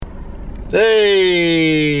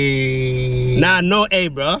Hey. Nah, no A,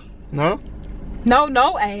 bro. No?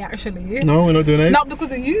 No A actually. No, we're not doing A? Not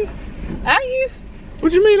because of you. Are you? What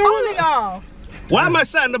do you mean? Only y'all. Why am I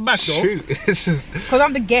sat in the back though? Shoot. Because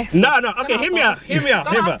I'm the guest. No, okay, hear me out.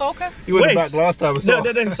 Focus. You were Wait. back last time.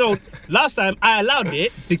 No. So last time I allowed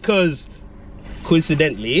it because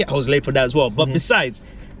coincidentally I was late for that as well. But besides,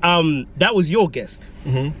 that was your guest.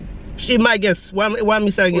 She my guest. Why am I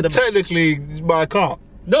saying it? Technically, it's my car.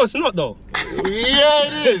 No, it's not though. Yeah,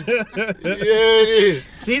 it is. Yeah, it is.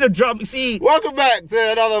 See the drum. See. Welcome back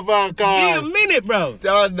to another podcast. Give me a minute, bro.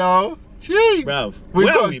 Don't know. Gee. Bro, We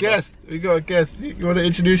where got are a we, guest. We got a guest. You want to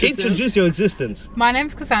introduce yourself? Introduce your existence. My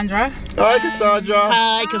name's Cassandra. Hi, Cassandra.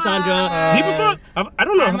 Hi, Cassandra. Do you prefer? I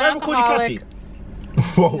don't know. I'm Have I ever called you Cassie?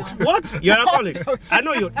 Whoa. What? You're an alcoholic. I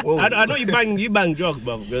know you. I know you bang drugs,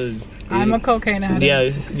 bro. Because I'm a cocaine addict. yeah,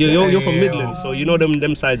 you're from Midlands, so you know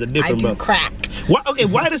them sides are I different, do bro. crack. What? Okay,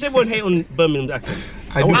 why does everyone hate on Birmingham's accent?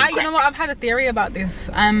 I do. You know what? I've had a theory about this.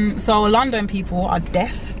 So London people are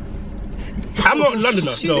deaf. I'm not a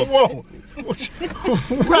Londoner, so. Whoa.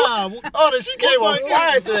 Bruh, Oh, she came on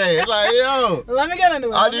fire today. It's like, yo. Let me get into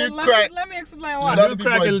it. I do crack. Let me explain I why. Lot do of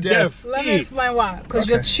people crack are and deaf. deaf. Let me Yeah. explain why. Because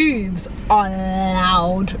your tubes are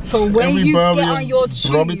loud. So when Every you get Birmingham on your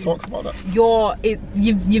Robbie tube, talks about that.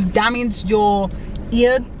 you've damaged your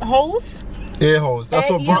ear holes. Ear holes. That's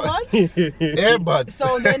what earbuds. Earbuds.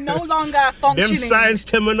 So they're no longer functioning. Them science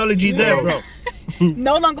terminology there, bro.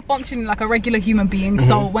 No longer functioning like a regular human being.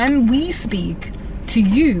 So when we speak to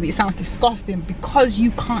you, it sounds disgusting because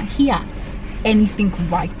you can't hear anything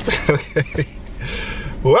right. Okay.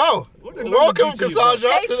 Well, did London welcome, do to you, bro?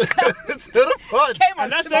 Cassandra, to the pod. Came on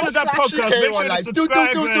And that's the end of that smoke podcast. Came Make on sure to like,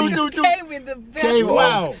 subscribe. do. and- Came with the best. Came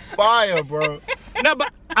Wow. on fire, bro. No,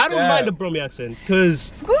 but I don't Yeah. mind the Brummy accent, because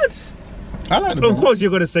It's good. I like the of course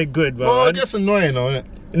you're gonna say good, bro. Well, it gets annoying, though, innit?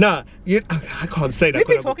 Nah, I can't say that. We've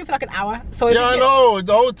been 'cause talking for like an hour. So if Yeah, I you know.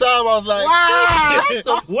 The whole time I was like,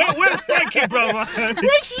 Wow. Where's Frankie, bro? where's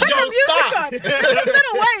she Put the gonna music start? on. There's a bit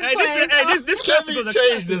of wine playing. This Let classical. me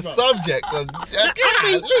change the subject.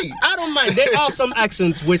 I don't mind. There are some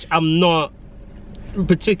accents which I'm not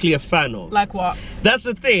particularly a fan of. Like what? That's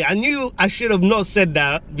the thing. I knew I should have not said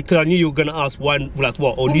that because I knew you were gonna ask one, like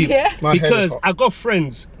what? Or you, Yeah. My head is because hot. I got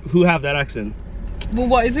friends who have that accent. Well,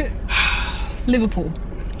 what is it? Liverpool.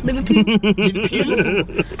 Liverpool. I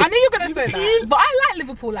knew you were gonna say that, but I like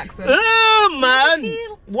Liverpool accent. Oh man,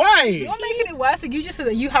 why? You're making it worse. You just said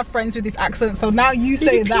that you have friends with this accent, so now you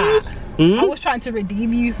say that. I was trying to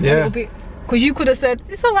redeem you a little bit, because you could have said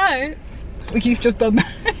it's alright. But you've just done that.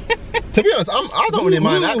 To be honest, I don't really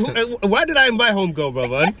mind accents. Why did I invite home girl,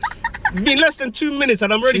 brother? It's been less than 2 minutes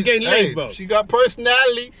and I'm already getting laid, bro. She got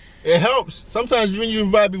personality. It helps. Sometimes when you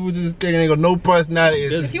invite people to this thing and they got no personality,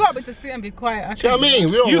 it's, If you want me to sit and be quiet, I you know can. what I mean?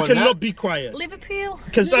 We don't You want cannot that. be quiet. Liverpool.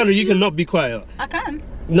 Cassandra, you cannot be quiet. I can.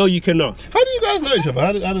 No, you cannot. How do you guys know each other?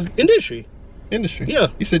 How did Industry. industry? Yeah.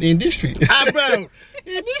 You said industry. Ah, bro.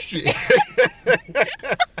 Industry.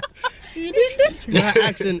 My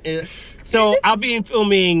accent is... So, I've been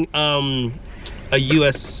filming a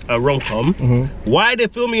US rom-com. Why they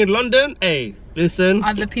filming in London? Hey, listen.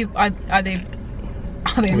 Are the people? Are they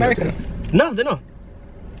American? No, they're not.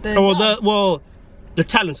 They're Oh, not. the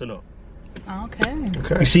talents are not. Okay. You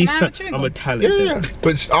Okay. see, Can I have a chewing I'm a gum? talent. Yeah.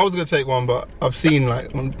 But I was gonna take one, but I've seen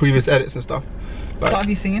like on previous edits and stuff. What Like have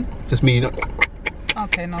you seen? just me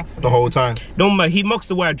Okay, no. the whole time. Don't mind. He mocks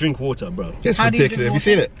the way I drink water, bro. It's How do you ridiculous. Have you drink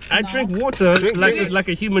seen it? I No. drink water Drink like it.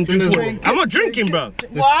 a human Drink drinks this water. water. I'm not drinking, bro.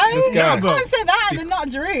 Why? this guy. You can't say that and then not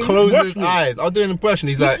drink. Close Watch his me. eyes. I'll do an impression.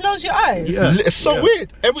 He's You like, close your eyes. Yeah. it's so Yeah.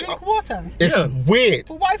 weird. Drink water. It's Yeah. weird.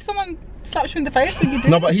 But what if someone slaps you in the face when you do?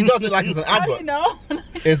 No, but he does it like it's an How do advert. you know?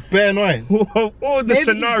 It's bare annoying. All the Maybe he's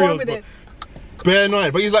born scenarios, with bro. it. Bare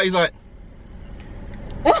annoying. But he's like,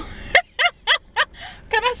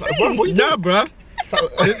 Can I see? what you Nah, doing? bro. I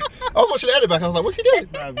was watching the edit back. I was like, what's he doing?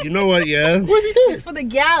 You know what? Yeah. What's he It's doing? for the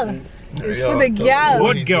gal. It's Yeah, for the gal.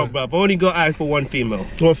 One girl, bro. I've only got eye for one female.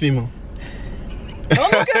 What female?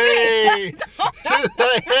 Don't look at me. Hey! I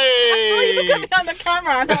saw you look at me on the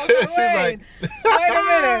camera and I was like, wait. Wait a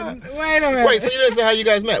minute. Wait a minute. Wait, so you don't say how you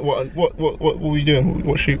guys met? What were you doing?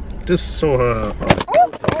 What shoot? Just saw her.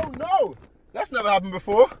 Oh no! That's never happened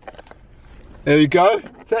before. There we go.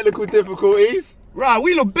 Technical difficulties. Right,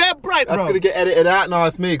 we look bare bright, That's bro. gonna get edited out. No,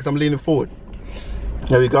 it's me because I'm leaning forward.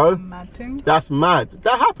 There we go. Mad thing. That's mad.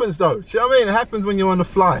 That happens though. Do you know what I mean? It happens when you're on the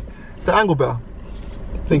fly. The angle bell.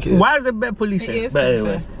 I think it is. Why is it bare police? It is, But to be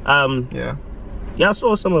anyway, Yeah. yeah, I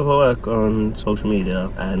saw some of her work on social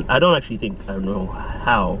media, and I don't actually think I don't know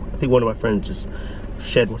how. I think one of my friends just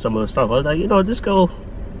shared some of her stuff. I was like, you know, this girl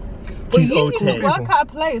But you used to T010. work at a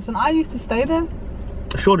place, and I used to stay there.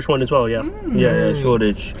 Shoreditch one as well, yeah. Yeah,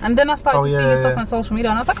 Shoreditch. And then I started Oh, seeing yeah, stuff yeah. on social media,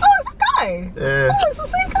 and I was like, oh, it's that guy. Yeah. Oh, it's the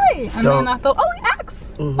same guy. And then I thought, oh, he acts.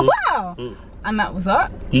 Wow. And that was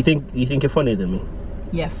that. Do you think you're funnier than me?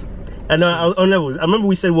 Yes. And on levels, I remember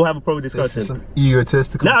we said we'll have a proper This discussion. is some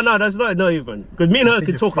egotistical. No, that's not even. Because me and her I think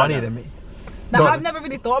could you're talk like funnier that. than me. Now, Go I've on. never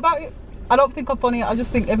really thought about it. I don't think I'm funny. I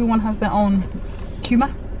just think everyone has their own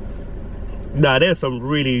humour. Nah, there's some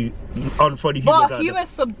really unfunny humors But out humour,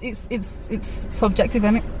 it's subjective,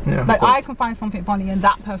 isn't it? Yeah, Like, of course. I can find something funny and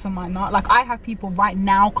that person might not. Like, I have people right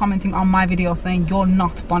now commenting on my video saying you're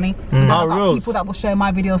not funny. And then Oh, I've got Rose. people that will share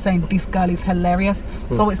my video saying this girl is hilarious.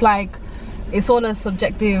 So it's like, it's all a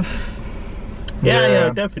subjective. Yeah, Yeah.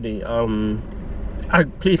 definitely.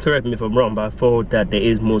 Please correct me if I'm wrong, but I thought that there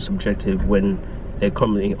is more subjective when they're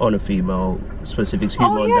commenting on a female specific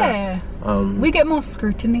humor. Oh, on yeah. that. We get more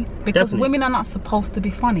scrutiny because Definitely. women are not supposed to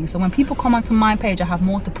be funny. So when people come onto my page, I have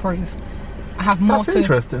more to prove. I have more That's to.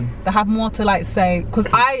 interesting. They have more to like say, because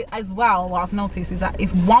I as well, what I've noticed is that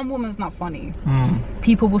if one woman's not funny,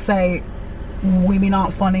 people will say women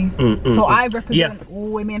aren't funny. So I represent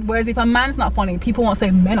women, whereas if a man's not funny, people won't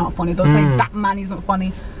say men aren't funny, they'll say that man isn't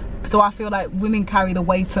funny. So I feel like women carry the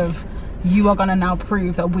weight of, you are gonna now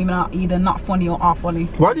prove that women are either not funny or are funny.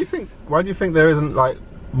 Why do you think there isn't like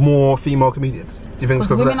more female comedians? Do you think it's Because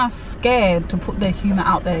because women are scared to put their humour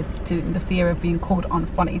out there to the fear of being called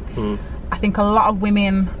unfunny. I think a lot of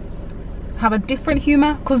women have a different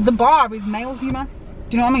humour because the bar is male humour.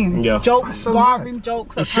 Do you know what I mean? Yeah. Jokes, That's so barroom mad.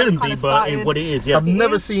 jokes. It that's shouldn't how be, it but started. what it is, yeah. I've It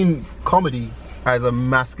never is. seen comedy as a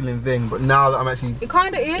masculine thing, but now that I'm actually It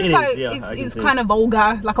kind of is. It is, Like yeah, I can it's see kind of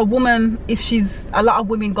vulgar. Like a woman, if she's a lot of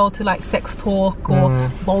women go to like sex talk or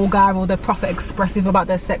vulgar, or they're proper expressive about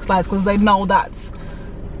their sex lives because they know that's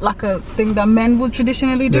like a thing that men would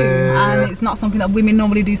traditionally do, Yeah. and it's not something that women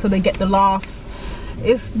normally do, so they get the laughs.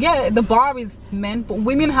 It's the bar is men, but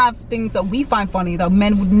women have things that we find funny that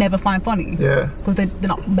men would never find funny. Yeah. Because they're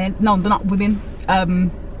not men. No, they're not women.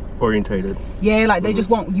 Orientated. Yeah, like they just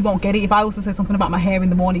won't. You won't get it. If I was to say something about my hair in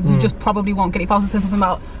the morning, you just probably won't get it. If I was to say something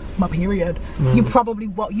about my period, you probably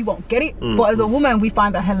won't. You won't get it. But as a woman, we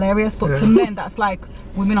find that hilarious. But to men, that's like,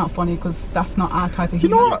 women aren't funny because that's not our type of You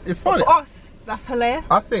humor. know what? It's funny. For us, that's hilarious.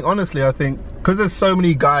 I think because there's so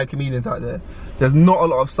many guy comedians out there, there's not a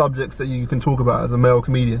lot of subjects that you can talk about as a male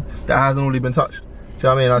comedian that hasn't already been touched. Do you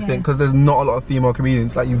know what I mean? I think because there's not a lot of female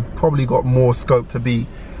comedians, like you've probably got more scope to be.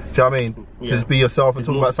 Do you know what I mean? To Yeah. just be yourself and There's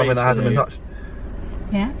talk more about something that space, hasn't been yeah. touched.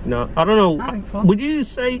 Yeah. No, I don't know. I think so. Would you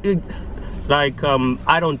say, like,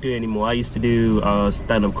 I don't do anymore. I used to do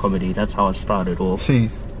stand-up comedy. That's how I started off.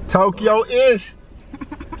 Jeez. Tokyo-ish.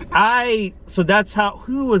 So that's how,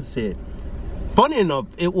 who was it? Funny enough,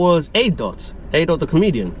 it was A-Dot the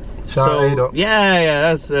comedian. Shout out A-Dot.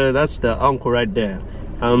 Yeah, that's the uncle right there.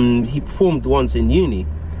 He performed once in uni,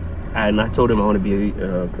 and I told him I want to be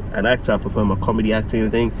an actor. I prefer my comedy acting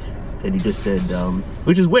and thing. Then he just said,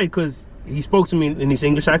 which is weird because he spoke to me in his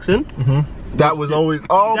English accent. That was always,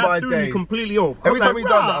 oh That my threw me days. completely off. Every time he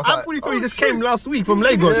does that, I was I'm like, 43. oh, Just shit. came last week from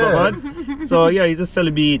Lagos, Yeah. my man. So yeah, he's just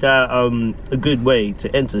telling me that a good way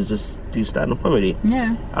to enter is just do stand-up comedy.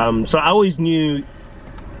 Yeah. So I always knew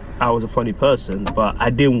I was a funny person, but I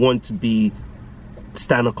didn't want to be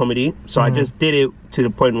stand-up comedy. So I just did it to the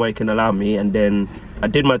point where it can allow me, and then I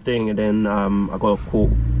did my thing, and then I got a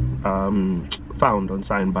quote found on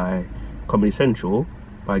signed by Comedy Central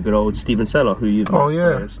by good old Stephen Seller, who you Oh,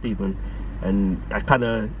 yeah. Stephen. And I kind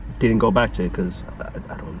of didn't go back to it because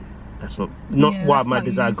I don't. That's not Yeah, what that's my not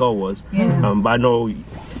desired you. goal was. Yeah. But I know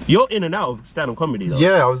you're in and out of stand-up comedy though.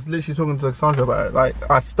 Yeah, I was literally talking to Sandra about it. Like,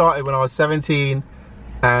 I started when I was 17,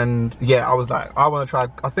 and yeah, I was like, I want to try.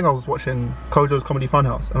 I think I was watching Kojo's Comedy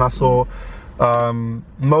Funhouse, and I saw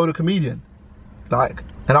Mo the Comedian, like,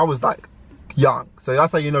 and I was like young, so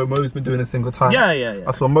that's how you know Mo's been doing this thing for time. Yeah.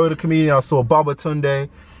 I saw Mo the Comedian, I saw Baba Tunde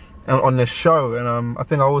on this show, and I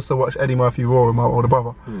think I also watched Eddie Murphy Raw with my older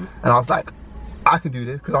brother, and I was like, I can do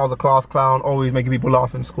this because I was a class clown, always making people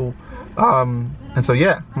laugh in school. And so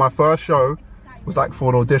yeah, my first show was like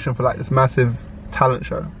for an audition for like this massive talent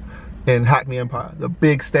show in Hackney Empire, the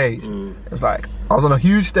big stage. It was like, I was on a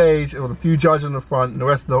huge stage, it was a few judges in the front, and the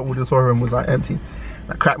rest of the auditorium was like empty.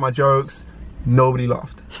 I cracked my jokes, nobody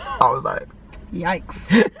laughed. I was like, Yikes.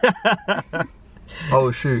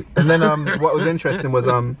 oh shoot. And then what was interesting was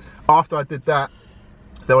after I did that,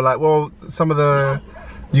 they were like, well,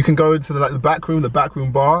 you can go to the back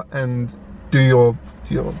room bar and do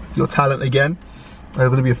your talent again. There's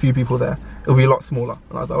gonna be a few people there. It'll be a lot smaller.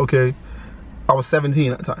 And I was like, okay. I was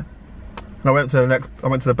 17 at the time. And I went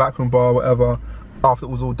to the back room bar, whatever. after it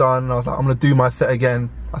was all done, and I was like, I'm gonna do my set again.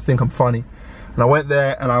 I think I'm funny. And I went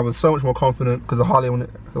there, and I was so much more confident because there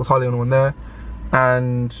was hardly anyone there,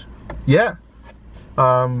 and yeah,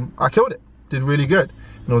 I killed it. Did really good.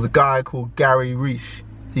 And there was a guy called Gary Reish.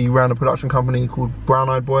 He ran a production company called Brown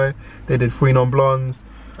Eyed Boy. They did 3 Non-Blondes.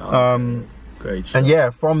 Great show. And yeah,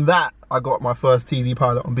 from that I got my first TV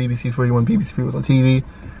pilot on BBC Three when BBC Three was on TV.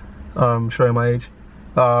 Showing my age.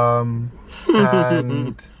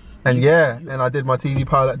 And yeah, and I did my TV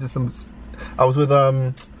pilot. I was with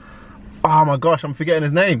oh my gosh, I'm forgetting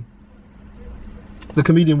his name. The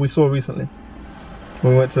comedian we saw recently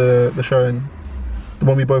when we went to the show, in the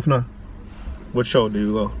one we both know. What show do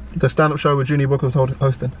you go? The stand-up show with Junie Booker was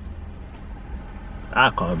hosting. I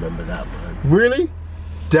can't remember that, man. Really?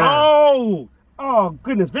 Damn. Oh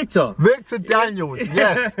goodness, Victor. Victor Daniels,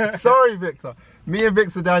 yes. Sorry, Victor. Me and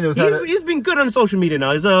Victor Daniels he's been good on social media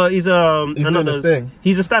now. He's doing his thing.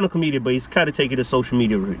 He's a stand-up comedian, but he's kind of taking the social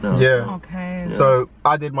media route now. Yeah. Okay. So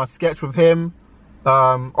I did my sketch with him.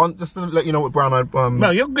 On just to let you know what Brown Eyed.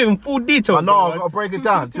 Well, you're giving full details. I know. I've got to break it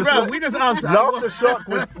down. Bro, we just asked. Laughter Shock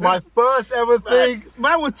was my first ever thing.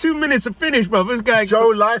 Mine was 2 minutes to finish, bro. This guy. Joe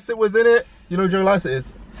Lycett was in it. You know who Joe Lycett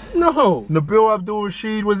is? No. Nabil Abdul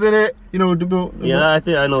Rashid was in it. You know Nabil? Yeah, I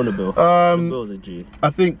think I know Nabil. Nabil's a G. I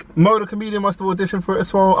think Mo the comedian must have auditioned for it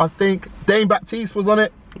as well. I think Dane Baptiste was on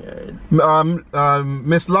it. Yeah.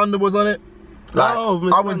 Miss London was on it. Like,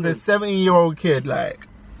 Miss I was London. a 17-year-old kid. Like,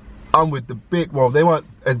 I'm with the big. Well, they weren't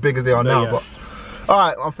as big as they are now. Yeah. But all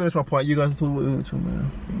right, I'll finish my point. You guys talk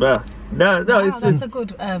man. Bro, no, That's a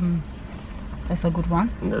good. That's a good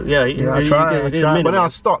one. Yeah, I tried. But then I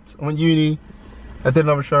stopped. I went uni. I did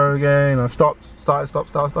another show again. I stopped.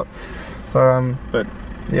 So But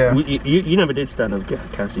yeah. You never did stand up,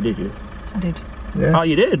 Cassie, did you? I did. Yeah. Oh,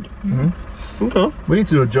 you did. Okay. We need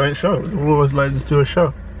to do a joint show. All of us like to do a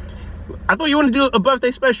show. I thought you want to do a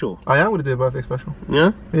birthday special. I am going to do a birthday special.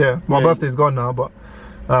 Yeah. Yeah. My birthday's gone now, but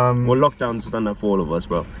well, lockdown's done that for all of us,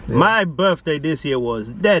 bro. Yeah. My birthday this year was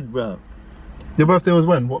dead, bro. Your birthday was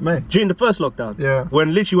when? What, May? During the first lockdown. Yeah.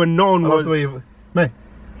 When no one was. May.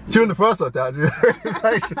 During the first lockdown.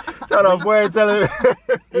 Shut up, boy. Tell it.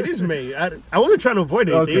 It is May. I wasn't trying to avoid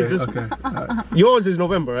it. Okay. It's just, Okay. Right. Yours is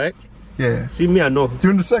November, right? Yeah. See me, I know.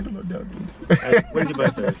 During the second lockdown. When's your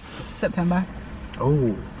birthday? September.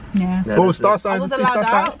 Oh. Yeah. Yeah, Oh, that's star it. sign. I was allowed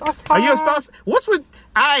out. Are you a star? What's with?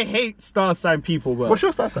 I hate star sign people, bro. What's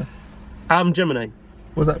your star sign? I'm Gemini.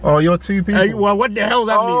 What's that? Oh, you're 2 people. Well, what the hell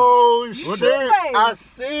that means? Oh shit! What is? I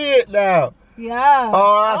see it now. Yeah. Oh,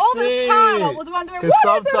 I All see. this time I was wondering Because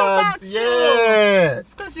what is it sometimes, about you? yeah.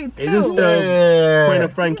 It's because you It too. is the Yeah. Point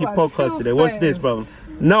of Frankie You are podcast today. What's this, two-faced. bro?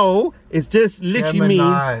 No, it's just literally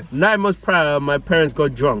Gemini. means 9 months prior, my parents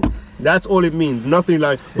got drunk. That's all it means. Nothing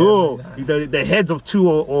like, oh, the heads of 2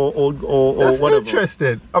 or That's whatever.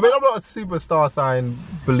 interesting. I mean, I'm not a super star sign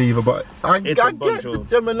believer, but I It's a get bunch the of-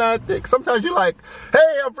 Gemini thing. Sometimes you're like, hey,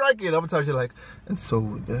 I'm Frankie. And other times you're like, and so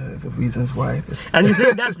the reasons why this. And you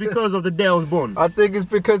think that's because of the day I was born? I think it's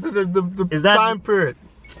because of the Is that- time period.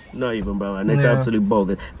 Not even, bro. And it's Yeah. absolutely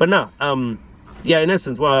bogus. But no, yeah, in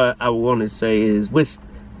essence, what I want to say is with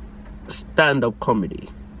stand-up comedy,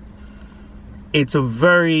 it's a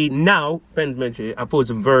very, now, Ben mentioned it, I thought it's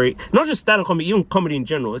a very, not just stand-up comedy, even comedy in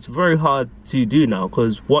general, it's very hard to do now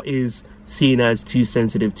because what is seen as too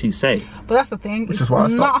sensitive to say? But that's the thing. Which It's is why I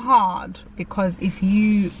not stopped. hard because if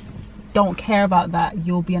you don't care about that,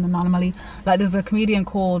 you'll be an anomaly. Like there's a comedian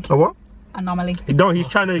called A what? Anomaly. He's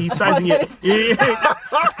sizing it. He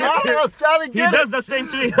I was trying to get does it. the same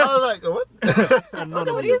to me. I was like, what?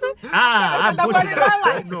 What do you say? I That butchered was in my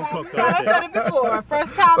life. No, fuck I that. said it before.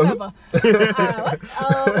 First time ever.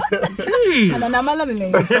 Gee. And then I'm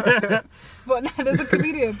anomaly. But now there's a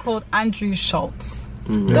comedian called Andrew Schultz.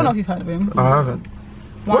 Don't know if you've heard of him. I haven't.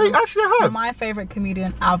 Wait, actually I have. My favorite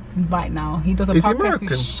comedian out right now. He does a Is he podcast American?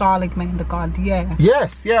 with Charlamagne the God. Yeah.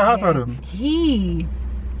 Yes, yeah, I have Yeah. heard of him. He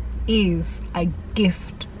is a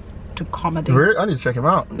gift to comedy Really? I need to check him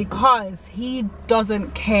out. because he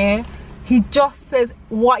doesn't care. He just says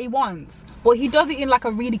what he wants, but he does it in like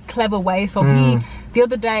a really clever way. So the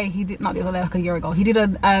other day he did, not the other day, like a year ago, he did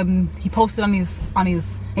he posted on his.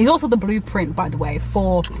 He's also the blueprint, by the way,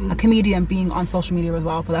 for a comedian being on social media as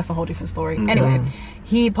well, but that's a whole different story. Anyway,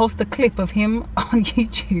 he posted a clip of him on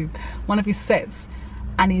YouTube, one of his sets,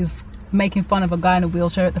 and he's making fun of a guy in a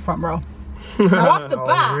wheelchair at the front row. Now off the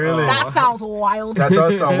bat, really? that sounds wild. That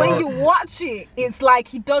does sound When wild. you watch it, it's like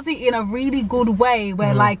he does it in a really good way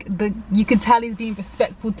where like you can tell he's being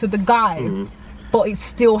respectful to the guy. But it's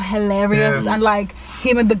still hilarious, Yeah. and like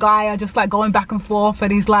him and the guy are just like going back and forth,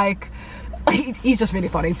 and he's like, he's just really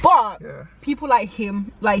funny. But Yeah. people like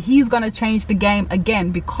him, like he's gonna change the game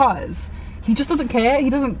again because he just doesn't care. He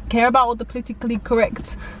doesn't care about all the politically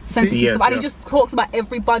correct sensitive yes, stuff, and yeah. he just talks about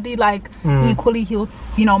everybody like equally. He'll,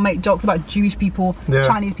 you know, make jokes about Jewish people, Yeah.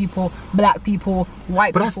 Chinese people, black people,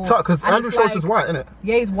 white But that's people. tough because And Andrew it's Schultz like, is white, isn't it?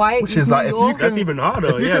 Yeah, he's white. Which he's is like, if New you York. can- That's even harder.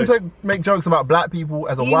 If you yeah. can make jokes about black people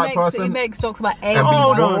as a white he person, makes jokes about And everyone.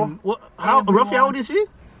 Hold raw. on. What, how Everyone. roughly how old is he?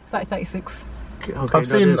 It's like 36. Okay, I've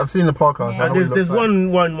seen the podcast. Yeah. I know what he There's looks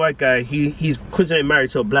like. one white guy. He's constantly married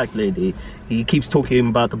to a black lady. He keeps talking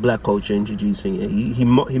about the black culture, introducing it. He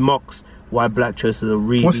mocks why black churches are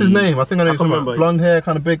really. What's his name? I think I know. I He's can't talking about remember. blonde hair,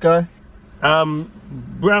 kind of big guy.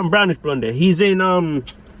 Brownish blonde hair. He's in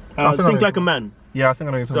think I know Think Like a him. Man. Yeah, I think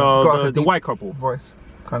I know. He's So got like a the deep white couple. voice,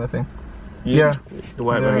 kind of thing. Yeah. The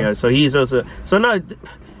white man. Yeah. Yeah. So he's also. So now,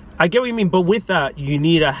 I get what you mean, but with that, you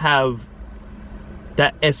need to have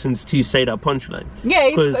that essence to say that punchline. Yeah,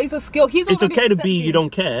 'Cause it's a skill. He's It's already okay to be you accepted. don't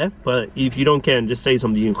care, but if you don't care and just say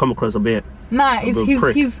something, you can come across a bit. Nah, it's a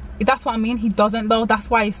prick. he's that's what I mean. He doesn't though. That's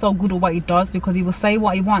why he's so good at what he does, because he will say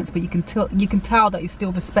what he wants, but you can tell that he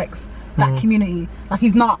still respects that community. Like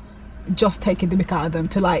he's not just taking the mick out of them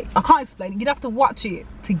to like. I can't explain it. You'd have to watch it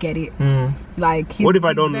to get it. Like he's, What if I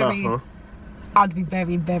he's don't very, laugh? I'd be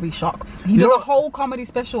very, very shocked. He You does know a what? whole comedy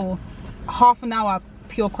special, half an hour,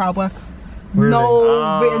 pure crowd work. Really?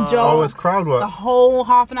 No written jokes. Oh, it's crowd work. The whole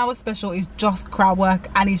half an hour special is just crowd work,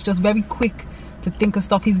 and he's just very quick to think of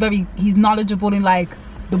stuff. He's knowledgeable in like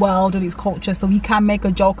the world and its culture, so he can make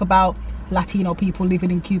a joke about Latino people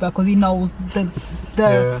living in Cuba because he knows the.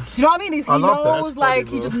 Yeah. Do you know what I mean? He I love that. knows That's like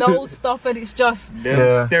funny, he just bro. knows stuff, and it's just There's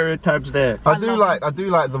Yeah. stereotypes there. I do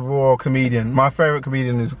like the raw comedian. My favorite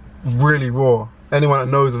comedian is really raw. Anyone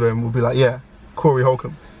that knows of him will be like, yeah, Corey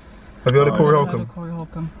Holcomb. Have you heard of Corey Holcomb? Corey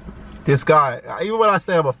Holcomb. This guy, even when I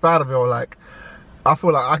say I'm a fan of him, like, I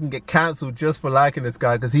feel like I can get cancelled just for liking this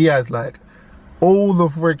guy because he has like all the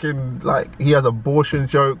freaking, like, he has abortion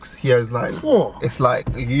jokes. He has like, Whoa. it's like,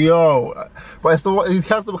 yo, but he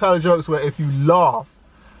has the kind of jokes where if you laugh,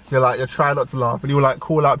 you're trying not to laugh, and he will like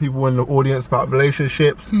call out people in the audience about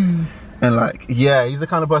relationships, and like, yeah, he's the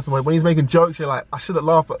kind of person where when he's making jokes, you're like, I shouldn't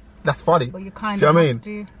laugh, but that's funny. But you kind Do you of know what I have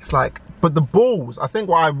mean? to. It's like, but the balls, I think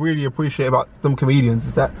what I really appreciate about them comedians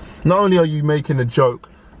is that not only are you making a joke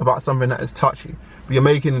about something that is touchy, but you're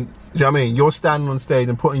making, do you know what I mean? You're standing on stage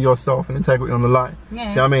and putting yourself and integrity on the line. Yeah. Do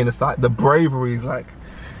you know what I mean? It's like the bravery is like,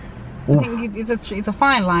 I think it's a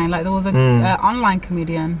fine line. Like there was a online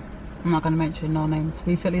comedian, I'm not going to mention no names,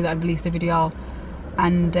 recently that released a video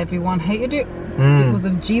and everyone hated it. It was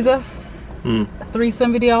of Jesus, a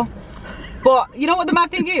threesome video. But you know what the mad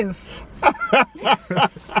thing is?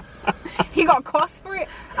 He got cussed for it,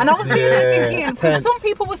 and I was sitting there thinking, tense. some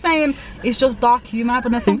people were saying it's just dark humor,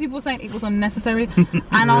 but then some people were saying it was unnecessary,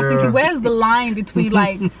 and I was thinking, where's the line between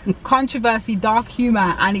like controversy, dark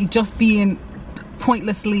humor, and it just being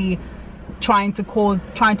pointlessly trying to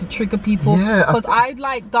trigger people? Yeah, Because I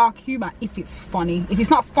like dark humor if it's funny. If it's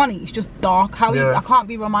not funny, it's just dark. Yeah. I can't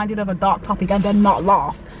be reminded of a dark topic and then not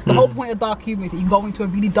laugh. The whole point of dark humor is that you go into a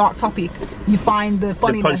really dark topic, you find the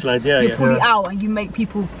funniness, punchlines, yeah, you yeah. pull it Yeah. out, and you make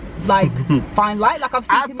people like find light. Like I've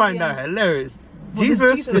seen I find that comedians. hilarious. Well,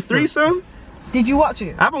 Jesus, the Jesus. threesome? Did you watch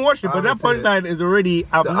it? I haven't watched it, but I that haven't seen punchline is already,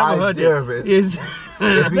 I've The never heard idea of it. it Is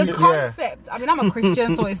If The you- concept. I mean, I'm a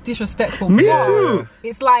Christian, so it's disrespectful. Me but too.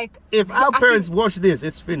 It's like if our I parents think- watch this,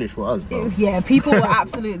 it's finished for us, bro. yeah, people were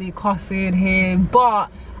absolutely cussing him, but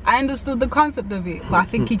I understood the concept of it. But I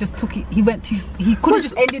think he just took it. He could have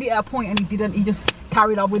just ended it at a point, and he didn't. He just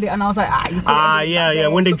carried on with it, and I was like, you could have ended it Yeah, right yeah.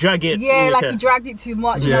 there. When they So- drag it. yeah, like okay. he dragged it too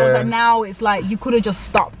much. And I was Yeah. like, now it's like you could have just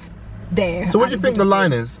stopped there. So what do you think the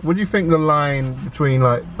line is? What do you think the line between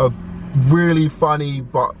like a really funny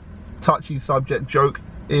but touchy subject joke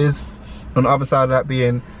is, on the other side of that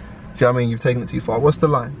being, do you know what I mean, you've taken it too far? What's the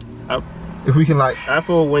line? I- If we can like, I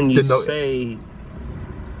feel when you Denote it. say,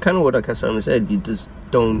 kind of what Akasama said, you just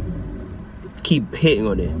don't keep hitting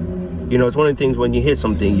on it. You know, it's one of the things when you hit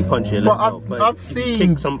something, you punch it. But let it go. I've if you seen-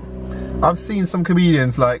 kick some. I've seen some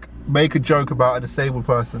comedians like make a joke about a disabled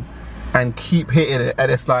person and keep hitting it,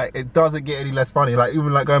 and it's like it doesn't get any less funny. Like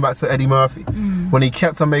even like going back to Eddie Murphy, when he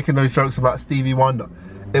kept on making those jokes about Stevie Wonder,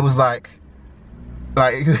 it was like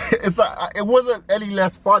it's like it wasn't any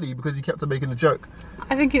less funny because he kept on making the joke.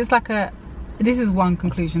 I think it's like this is one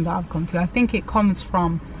conclusion that I've come to. I think it comes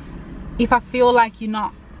from, if I feel like you're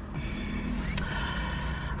not,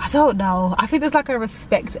 I don't know, I think there's like a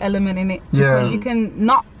respect element in it. Yeah.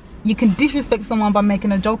 Because you can disrespect someone by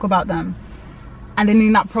making a joke about them. and then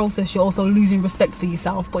in that process you're also losing respect for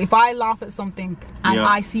yourself. But if I laugh at something and Yeah.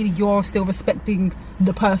 I see that you're still respecting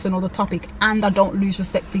the person or the topic, and I don't lose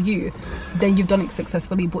respect for you, then you've done it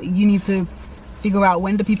successfully. But you need to figure out,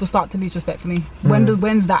 when do people start to lose respect for me?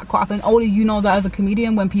 When's that cut off? And only you know that as a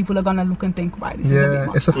comedian, when people are gonna look and think, right, this is a bit Yeah,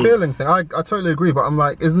 much. it's a feeling thing. I totally agree, but I'm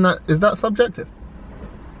like, is that subjective?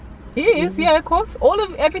 It is, yeah, of course.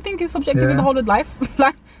 Everything is subjective in Yeah. the whole of life.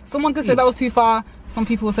 Like, someone could say that was too far. Some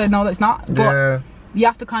people will say no, that's not. But Yeah. you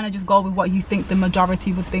have to kind of just go with what you think the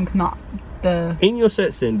majority would think, not the. In your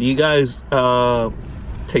sets, then, do you guys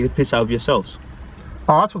take the piss out of yourselves?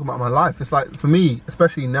 Oh, I talk about my life. It's like, for me,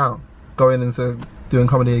 especially now, going into doing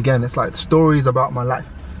comedy again, it's like stories about my life.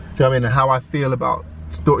 Do you know what I mean? And how I feel about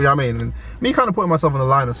story. You know what I mean? And me kind of putting myself on the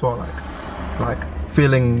line as well, like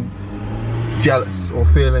feeling jealous or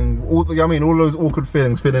feeling all. You know what I mean? All those awkward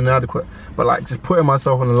feelings, feeling inadequate, but like just putting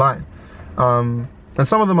myself on the line. And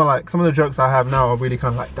some of them are like, some of the jokes I have now are really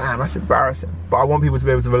kind of like, damn, that's embarrassing. But I want people to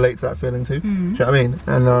be able to relate to that feeling too. Do you know what I mean?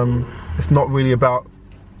 And it's not really about, do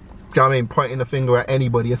you know what I mean, pointing the finger at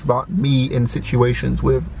anybody. It's about me in situations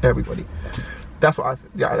with everybody. That's what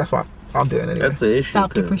that's what I'm doing anyway. That's the issue.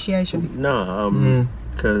 Self-depreciation. No,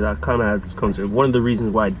 because I kind of had this concept. One of the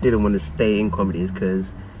reasons why I didn't want to stay in comedy is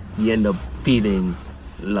because you end up feeling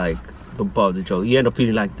like the butt of the joke. You end up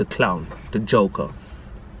feeling like the clown, the joker,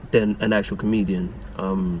 than an actual comedian.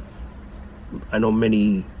 I know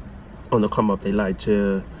many on the come up, they like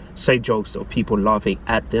to say jokes of people laughing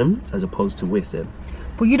at them as opposed to with them.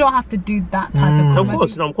 But you don't have to do that type of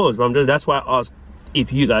comedy. Of course. But that's why I asked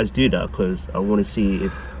if you guys do that, because I want to see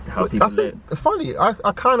how people I think it's funny. I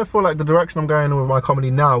kind of feel like the direction I'm going in with my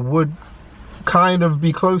comedy now would kind of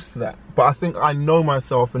be close to that. But I think I know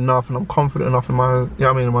myself enough, and I'm confident enough in my own, you know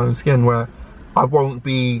what I mean, in my own skin, where I won't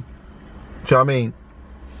be, do you know what I mean,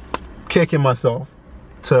 kicking myself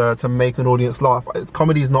to make an audience laugh.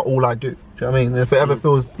 Comedy is not all I do. Do you know what I mean? And if it ever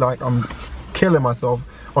feels like I'm killing myself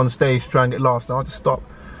on stage to try and get laughs, then I'll just stop.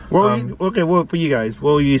 Well, well, for you guys,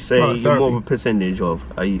 what will you say you're more of a percentage of?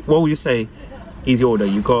 What will you say is your order?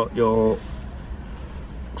 You got your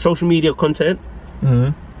social media content,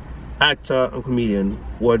 actor and comedian.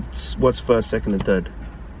 What's first, second, and third?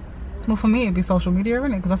 Well, for me, it'd be social media,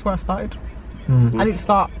 isn't it? Because that's where I started. I didn't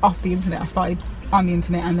start off the internet. I started on the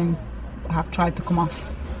internet, and then I have tried to come off.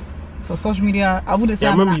 So social media, I wouldn't say. Yeah,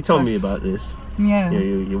 I I'm remember an you told actress. me about this. Yeah. Yeah,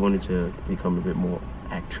 you wanted to become a bit more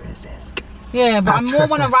actress-esque. Yeah, but I more want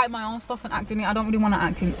to Actress. write my own stuff and act in it. I don't really want to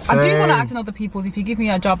act in. I do want Same. to act in other people's. If you give me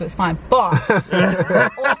a job, it's fine. But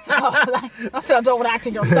also, like, I said, I don't want to act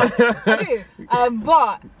in your stuff. I do,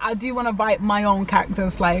 but I do want to write my own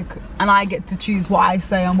characters, like, and I get to choose what I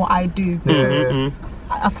say and what I do. Yeah.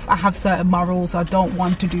 I have certain morals. I don't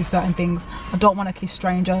want to do certain things. I don't want to kiss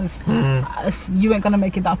strangers. You ain't gonna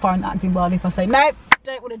make it that far in the acting world if I say no.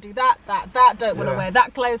 Don't want to do that. Don't want to Yeah. wear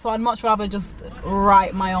that clothes. So I'd much rather just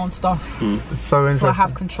write my own stuff. It's so interesting. So I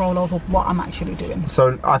have control over what I'm actually doing.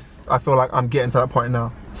 So I feel like I'm getting to that point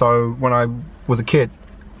now. So when I was a kid,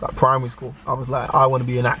 like primary school, I was like, I want to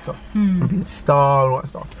be an actor and be a star and all that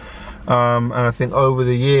stuff. And I think over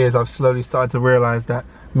the years, I've slowly started to realize that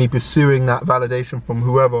me pursuing that validation from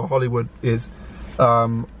whoever Hollywood is,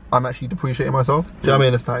 I'm actually depreciating myself. Do you know what I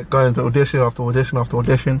mean? It's like going to audition after audition after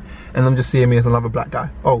audition, and them just seeing me as another black guy.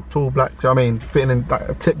 Oh, tall black. Do you know what I mean? Fitting in like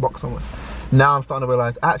a tick box almost. Now I'm starting to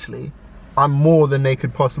realize, actually, I'm more than they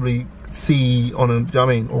could possibly see on a, do you know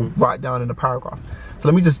what I mean, or write down in a paragraph. So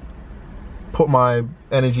let me just put my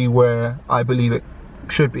energy where I believe it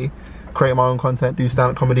should be. Create my own content, do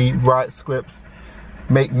stand-up comedy, write scripts,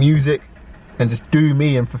 make music, and just do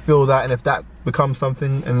me and fulfill that. And if that becomes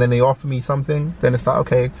something and then they offer me something, then it's like,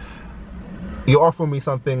 okay, you're offering me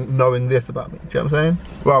something knowing this about me. Do you know what I'm saying?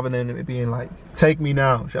 Rather than it being like, take me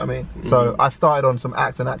now. Do you know what I mean? So I started on some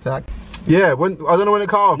acting. Yeah, when I don't know when it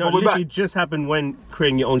came, No, but we're literally back. just happened when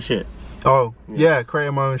creating your own shit. Oh, yeah,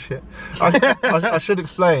 creating my own shit. I should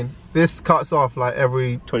explain. This cuts off like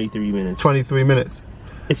every 23 minutes. 23 minutes.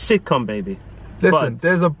 It's sitcom, baby. Listen,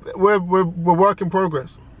 But- we're work in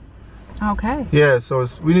progress. Okay. Yeah, so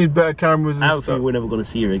we need better cameras and I don't stuff. think we're never gonna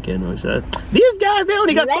see her again. Or so. These guys, they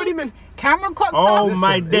only got 20 minutes. Camera cuts Oh off.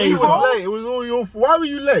 my Listen, days. It was late. It was all your fault. Why were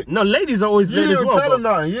you late? No, ladies are always You late didn't as even well. tell her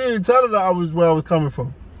but- nothing. You didn't even tell her that I was where I was coming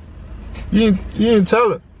from. You didn't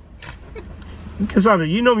tell her. Cassandra,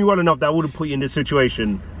 you know me well enough that I wouldn't put you in this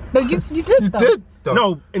situation. But you did. You though. did. Though.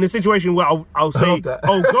 No, in a situation where I'll say, love that.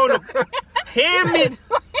 oh, go to... Hear me.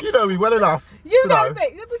 You know me well enough. You to know me,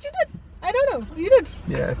 but you did. I don't know. You did.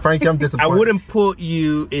 Yeah, Frankie, I'm I disappointed. wouldn't put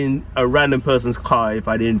you in a random person's car if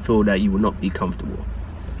I didn't feel that you would not be comfortable.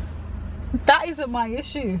 That isn't my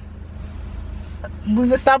issue.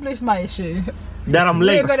 We've established my issue. that I'm We're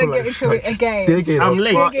late. gonna get into it again. I'm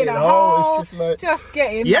late. Digging a Oh, hole, it's just like, just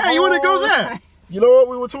getting. Yeah, you want to go all- there? you know what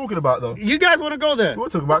we were talking about though? You guys want to go there? We were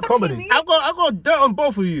talking about What do you comedy. mean? I got dirt on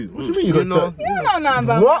both of you. What you mean you got dirt? You don't know nothing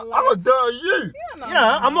about What? my I life. got dirt on you. You don't know Yeah,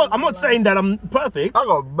 nothing I'm about my not life. saying that I'm perfect. I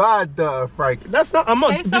got mad dirt on Frank. That's not. I'm not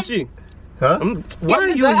Say some- dishing. Huh? Why are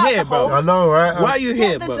the you dirt out here, the bro? hole. I know, right? Why are you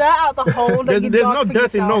here, Get the bro? dirt out the hole. There's that you no dug for dirt in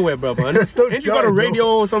yourself. nowhere, bro. There's no Ain't you got a dirt, radio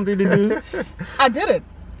or something to do? I did it.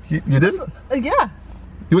 You did? Yeah.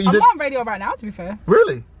 You I'm did? not on radio right now, to be fair.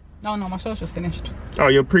 Really? No, my show's just finished. Oh,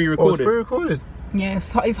 you're Oh, it's pre-recorded. pre-recorded. Yeah,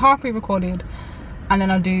 it's half pre-recorded, and then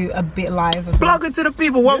I do a bit live as well. Plug it to the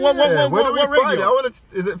people. What Yeah, where do we find it? I radio? wanna,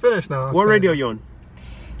 is it finished now? What radio you on?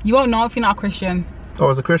 You won't know if you're not a Christian. Oh,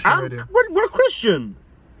 it's a Christian radio. We're Christian.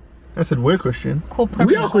 I said we're Christian. Called We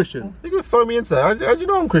Premier are Gospel. Christian. You can throw me into that. How'd you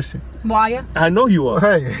know I'm Christian? Why are you? I know you are.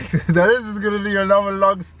 Hey, now this is gonna be another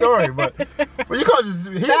long story, but you can't just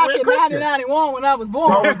hit Back we're in Christian. 1991 when I was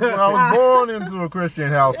born. I was born into a Christian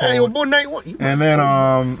household. Yeah, you were born 91. And then,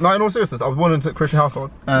 no, in all seriousness, I was born into a Christian household.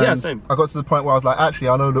 And Yeah, same. I got to the point where I was like, actually,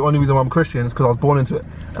 I know the only reason why I'm Christian is because I was born into it.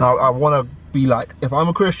 And I want to be like, if I'm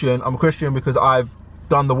a Christian because I've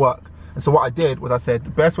done the work. And so what I did was I said, the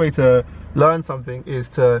best way to learn something is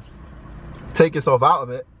to take yourself out of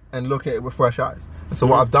it and look at it with fresh eyes. And so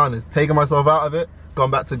what I've done is taken myself out of it,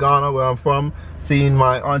 gone back to Ghana, where I'm from, seen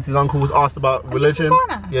my aunties, uncles, asked about religion. Are you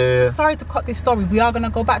from Ghana? Yeah. Sorry to cut this story. We are going to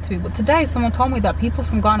go back to it. But today, someone told me that people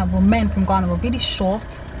from Ghana, well, men from Ghana, were really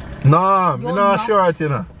short. Nah, You're no, not. sure, you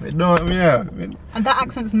know. No, yeah. And that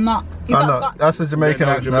accent's not. Is I that know, Ga- that's a Jamaican Yeah,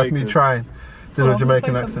 no, accent. That's me Jamaican. trying to do Oh, a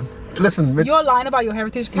Jamaican play accent. Listen, You're lying about your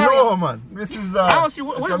heritage. Carry no on. man, this is Ask you,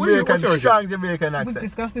 what- what's your origin? strong Jamaican We've accent.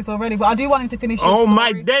 discussed this already, but I do want him to finish your Oh story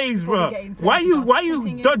my days, before we bro. get into Why it. you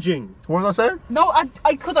Continue. dodging? What was I saying? No,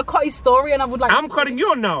 I could have cut his story and I would like. I'm to cutting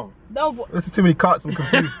finish. you now. No, but- This is too many cuts. I'm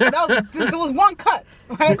confused. no, there was one cut.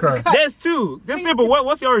 Right? Okay. Cut. There's two. This simple.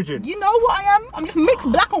 What's your origin? You know what I am? I'm just mixed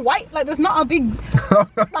black and white. Like there's not a big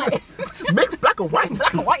like Just mix black and white.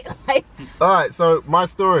 black and white. Like All right, so my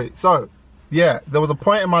story. So, yeah, there was a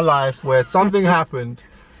point in my life where something happened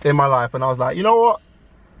in my life, and I was like, you know what?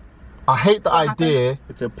 I hate the What idea.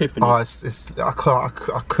 It's epiphany. Oh,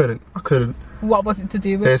 I couldn't. what was it to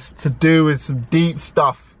do with? It's to do with some deep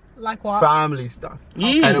stuff, Like what? family stuff,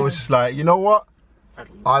 Yeah. and it was just like, you know what?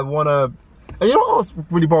 I wanna. And you know what else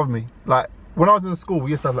really bothered me? Like when I was in school,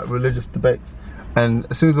 we used to have like religious debates, and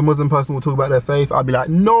as soon as a Muslim person would talk about their faith, I'd be like,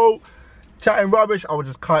 no, chatting rubbish. I would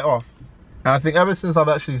just cut it off. And I think ever since I've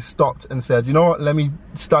actually stopped and said, you know what, let me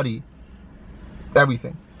study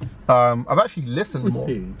everything. I've actually listened more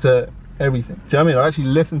Everything. to everything. Do you know what I mean? I actually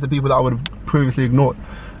listened to people that I would have previously ignored.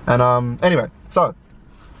 And anyway, so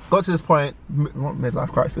got to this point, not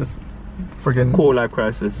midlife crisis, friggin' Core life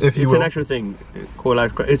crisis. If you it's will. an actual thing. Core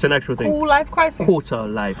life crisis. It's an actual thing. Cool life crisis. Quarter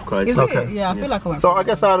life crisis. Is Okay. it? Yeah, I feel like I went. So through I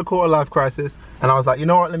guess I had a quarter life crisis, and I was like, you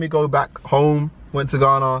know what? Let me go back home. Went to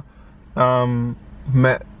Ghana,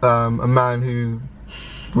 met a man who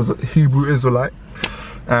was a Hebrew Israelite,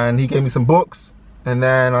 and he gave me some books. And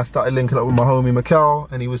then I started linking up with my homie Mikel,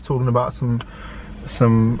 and he was talking about some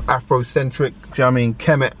Afrocentric, do you know what I mean,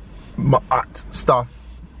 Kemet Ma'at stuff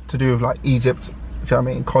to do with like Egypt. Do you know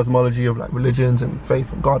what I mean? Cosmology of like religions and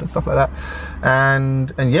faith and God and stuff like that.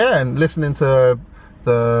 And yeah, and listening to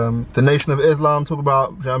the Nation of Islam talk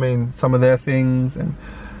about, you know what I mean, some of their things. And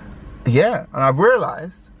yeah, and I've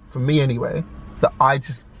realized, for me anyway, that I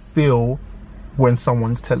just feel when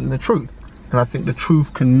someone's telling the truth. And I think the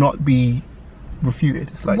truth cannot be refuted.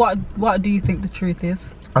 It's like, What do you think the truth is?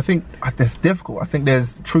 I think that's difficult. I think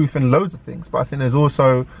there's truth in loads of things, but I think there's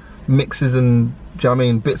also mixes and, do you know what I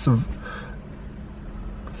mean, bits of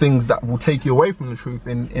things that will take you away from the truth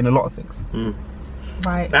in a lot of things.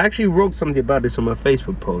 Right. I actually wrote something about this on my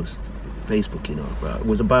Facebook post. Facebook, you know, bro. It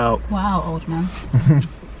was about. Wow, old man.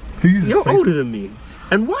 Who uses You're Facebook? older than me.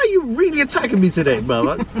 And why are you really attacking me today,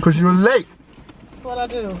 bro? Because you're late. That's what I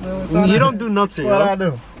do. Bro. You don't do nothing, What I huh?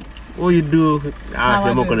 do. All you do. Actually,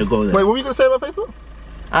 I'm not do. going to go there. Wait, what were you going to say about Facebook?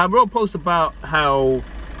 I wrote a post about how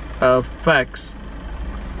facts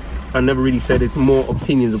are never really said. It's more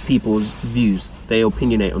opinions of people's views. They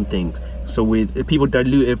opinionate on things. So with people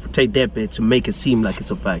dilute it, take their bit to make it seem like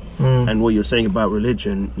it's a fact. And what you're saying about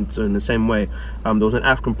religion, it's in the same way. There was an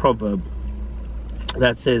African proverb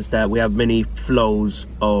that says that we have many flows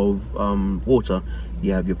of water.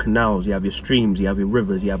 You have your canals, you have your streams, you have your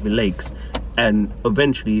rivers, you have your lakes, and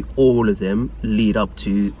eventually all of them lead up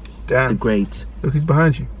to Damn. the great. Look who's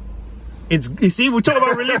behind you. It's, you see, we talk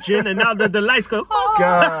about religion, and now the lights go. Oh,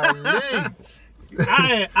 Golly.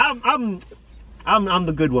 I'm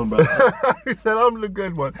the good one, bro. He said I'm the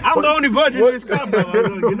good one. I'm the only virgin in this club, bro.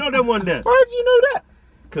 You know them one there. Why do you know that?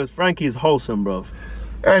 Because Frankie is wholesome, bro.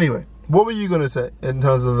 Anyway, what were you gonna say in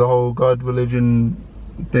terms of the whole God religion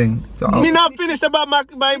thing? Me not finished about my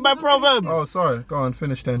proverb. Oh, sorry. Go on,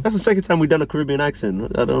 finish then. That's the second time we've done a Caribbean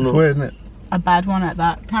accent. I don't know. It's weird, isn't it? A bad one at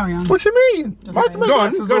that. Carry on. What you mean? Just saying. Go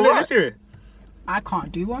on, let's hear it. I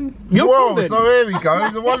can't do one. You're Whoa, from then. so here we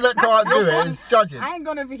go. The one that can't do it is judging. I ain't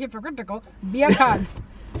gonna be hypocritical. Be a can.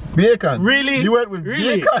 Beer can. Really? You went with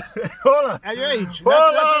Really? beer can. Hold on. At your age. Hold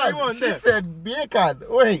That's what you on. want She there. said beer can.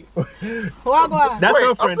 Wait. Wagwan. That's Wait,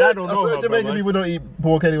 her friend. I don't know I her, swear Jamaican bro, people don't eat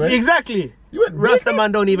pork anyway. Exactly. You went beer Rasta can?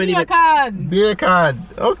 man don't even Be eat a it. can. Beer can.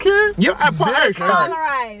 Okay. You're a part Irish, can.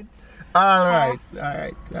 right? Alright.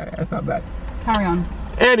 Alright. That's not bad. Carry on.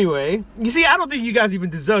 Anyway, you see, I don't think you guys even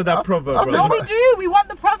deserve that proverb, I bro. No, we do. We want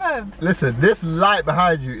the proverb. Listen, this light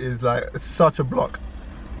behind you is like such a block.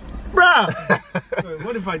 Bruh. Wait,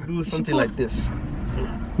 what if I do something like this?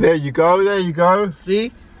 There you go. There you go.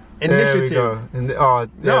 See? There we Initiative. go.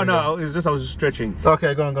 No, it's just I was just stretching.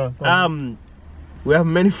 Okay, go on. We have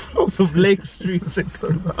many flows of lake streams and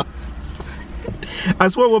canals. I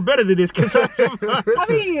swear we're better than this, cause I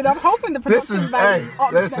mean, I'm hoping the production's value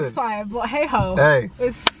up listen. next time, but hey ho. Hey.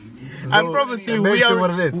 It's I promise you, It we makes it are.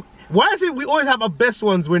 what it is. Why is it we always have our best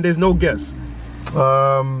ones when there's no guests?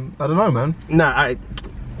 I don't know, man. Nah,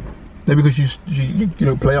 Maybe because you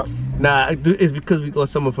don't play up. it's because we got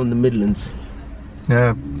someone from the Midlands.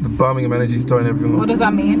 Yeah, the Birmingham energy is throwing everything what off. does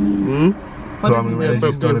that mean? What does it Birmingham mean? energy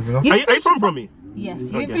is throwing everything off. You Are you from me? Yes. You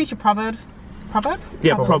Okay. didn't finish your proverb. Proverb?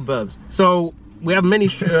 Yeah, proverbs. So we have many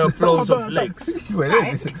flows of lakes. Wait,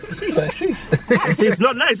 listen. See, it's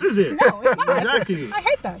not nice, is it? No, it's not. Exactly. I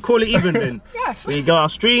hate that. Call it even then. Yes. We got our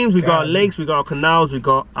streams, we got our lakes, we got our canals, we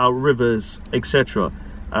got our rivers, etc.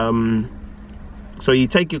 So you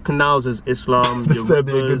take your canals as Islam, This your better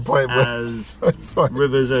be a good rivers point, bro. as Sorry.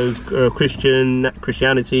 rivers as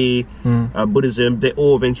Christianity, Buddhism. They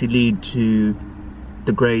all eventually lead to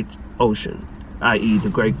the great ocean, i.e. the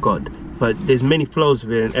great God. But there's many flows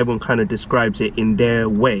of it, and everyone kind of describes it in their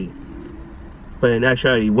way. But in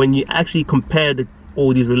actuality, when you actually compare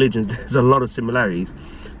all these religions, there's a lot of similarities.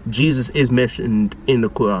 Jesus is mentioned in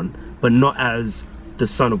the Quran, but not as the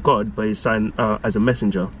Son of God, but he's as a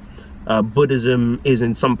messenger. Buddhism is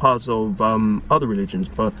in some parts of other religions,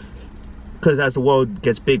 but because as the world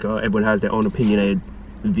gets bigger, everyone has their own opinionated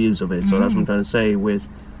views of it. So that's what I'm trying to say with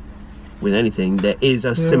anything. There is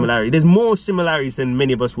a similarity. There's more similarities than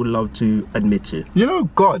many of us would love to admit to. You know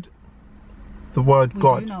God? The word We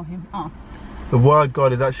God. do know him. Oh. The word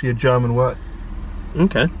God is actually a German word.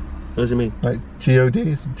 Okay. What does it mean? Like G-O-D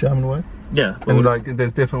is a German word. Yeah. And like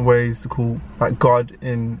there's different ways to call, like God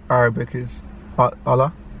in Arabic is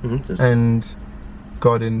Allah. And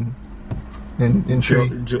God in Tree.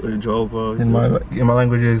 Jehovah. In my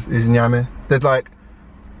language is Nyame. There's like,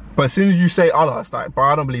 but as soon as you say Allah, it's like, but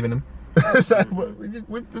I don't believe in him. It's like,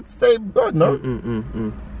 with the same God, no?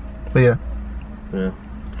 But yeah. Yeah.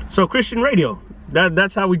 So Christian radio.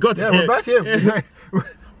 That's how we got Yeah, there. we're back here.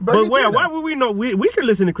 But why would we not? We can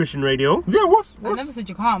listen to Christian radio. Yeah, I never said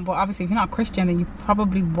you can't, but obviously if you're not Christian, then you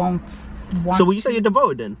probably won't want. So will you say you're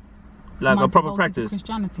devoted then? Like Am I a proper devoted to practice?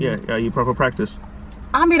 Christianity? Yeah, you proper practice.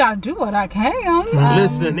 I mean, I do what I can.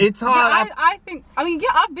 Listen, it's hard. Yeah, I think. I mean, yeah,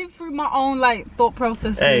 I've been through my own like thought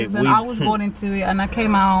processes, and I was born into it, and I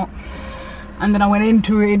came out, and then I went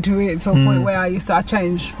into it to a point where I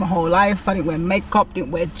changed my whole life. I didn't wear makeup,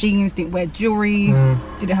 didn't wear jeans, didn't wear jewelry,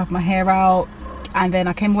 didn't have my hair out, and then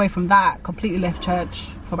I came away from that, completely left church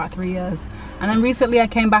for about 3 years, and then recently I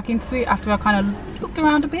came back into it after I kind of looked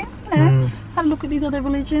around a bit. Had a look at these other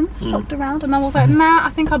religions, shopped around, and I was like, nah, I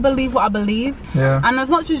think I believe what I believe. Yeah. And as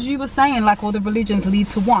much as you were saying, like all the religions lead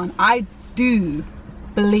to one, I do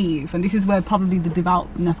believe, and this is where probably the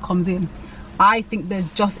devoutness comes in, I think there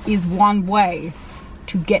just is one way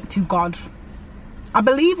to get to God. I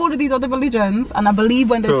believe all of these other religions, and I believe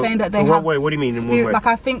when they're saying that they have way? What do you mean in one spirit, way? like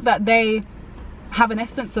I think that they have an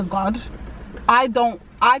essence of God.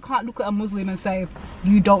 I can't look at a Muslim and say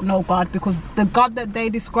you don't know God, because the God that they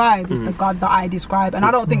describe is the God that I describe, and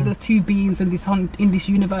I don't think there's two beings in this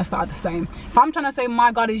universe that are the same. If I'm trying to say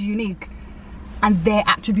my God is unique and their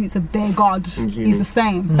attributes of their God is the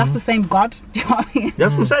same, that's the same God. Do you know what I mean?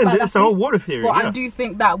 That's what I'm saying. It's a whole water theory. But I do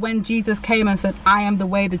think that when Jesus came and said, I am the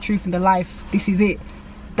way, the truth, and the life, this is it.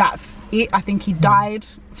 That's it. I think he died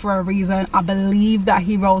for a reason. I believe that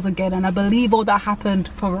he rose again, and I believe all that happened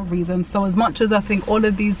for a reason. So as much as I think all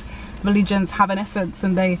of these religions have an essence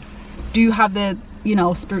and they do have their you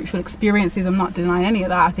know, spiritual experiences. I'm not denying any of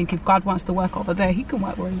that. I think if God wants to work over there, he can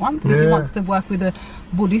work where he wants. If he wants to work with a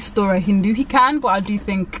Buddhist or a Hindu, he can. But I do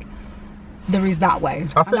think there is that way.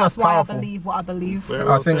 I think that's why powerful. I believe what I believe.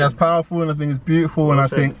 I think that's powerful, and I think it's beautiful, and I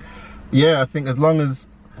think, I think as long as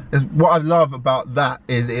what I love about that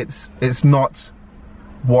is it's not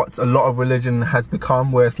what a lot of religion has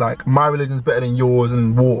become, where it's like my religion's better than yours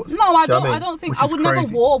and wars. No, I don't think I would never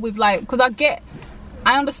war with, like, because I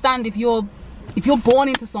understand if you're born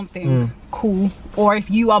into something cool, or if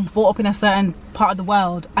you are brought up in a certain part of the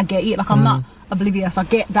world, I get it. Like, I'm not oblivious. I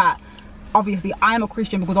get that. Obviously, I am a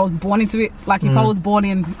Christian because I was born into it. Like, if I was born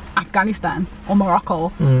in Afghanistan or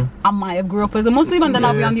Morocco, I might have grew up as a Muslim, and then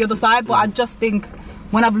I'll be on the other side. But I just think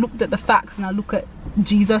when I've looked at the facts and I look at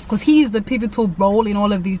Jesus, because he's the pivotal role in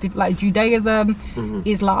all of these, like Judaism,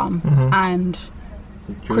 Islam, and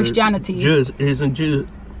Christianity. Jews, he's in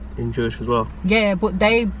Jewish as well. Yeah, but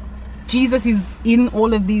Jesus is in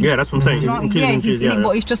all of these. Yeah, that's what I'm saying. You know, he's in it,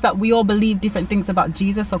 but it's just that we all believe different things about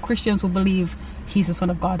Jesus. So Christians will believe he's the Son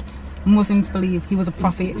of God. Muslims believe he was a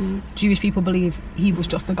prophet. Jewish people believe he was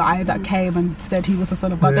just a guy that came and said he was the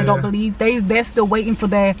Son of God. They don't believe. They're still waiting for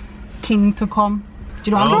their king to come. Do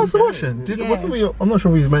you know what I mean? That's the question. I'm not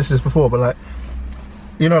sure if we mentioned this before, but like,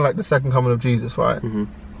 you know, like the second coming of Jesus, right?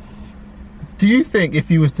 Do you think if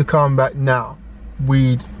he was to come back now,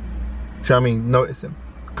 we'd, do you know what I mean, notice him?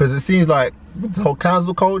 Because it seems like the whole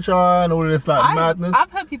cancel culture and all of this like madness.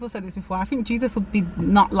 I've heard people say this before. I think Jesus would be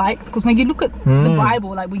not liked, because when you look at the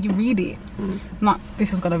Bible, like when you read it,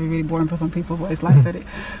 this is gonna be really boring for some people, but it's life edit.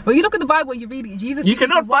 When you look at the Bible, you read it, Jesus. You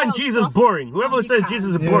cannot find Jesus boring. Whoever says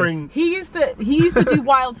Jesus is boring, he used to do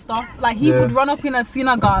wild stuff. Like he would run up in a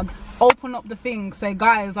synagogue, open up the thing, say,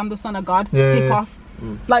 "Guys, I'm the Son of God." Dip off,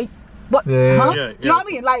 like. What? Do you know what I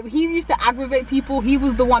mean? Like, he used to aggravate people. He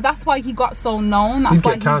was the one. That's why he got so known. That's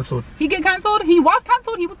why get cancelled. He get cancelled. He was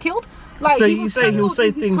cancelled. He was killed. Like, so you say he'll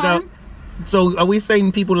say things that. So are we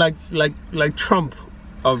saying people like Trump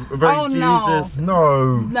are very Jesus?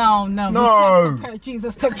 No. You can't compare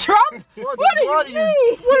Jesus to Trump. What do you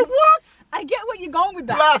mean? What? I get where you're going with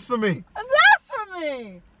that. Blasphemy.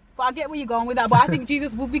 But I get where you're going with that. But I think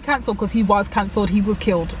Jesus will be cancelled because he was cancelled. He was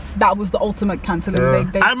killed. That was the ultimate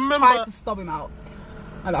cancelling. They tried to stop him out.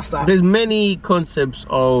 And that's that. There's many concepts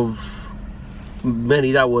of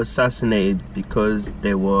many that were assassinated because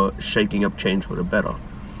they were shaking up change for the better.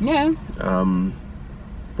 Yeah. In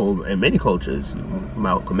many cultures,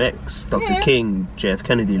 Malcolm X, Dr. King, JF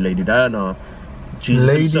Kennedy, Lady Diana,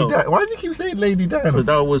 Jesus himself. Why do you keep saying Lady Diana? Because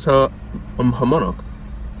that was her monarch.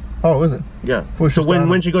 Oh, was it? Yeah. So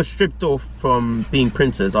when she got stripped off from being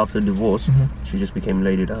princess after divorce, she just became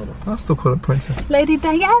Lady Diana. I still call her princess. Lady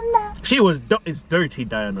Diana. She was. It's dirty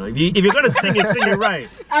Diana. If you're gonna sing it right.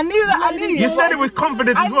 I knew that. You said it with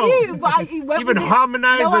confidence as well. I knew, but it went even with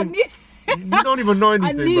harmonizing. You don't even know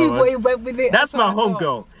anything. I knew, bro, but it went with it. That's my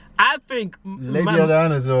homegirl. I think Lady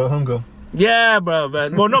Diana's a homegirl. Yeah, bro.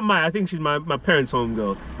 Well, not mine. I think she's my parents'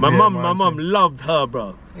 homegirl. My mom loved her,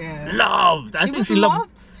 bro. Yeah. Loved. I think she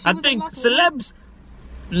loved. I think celebs,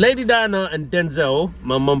 Lady Diana and Denzel,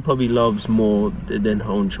 my mom probably loves more than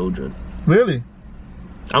her own children. Really?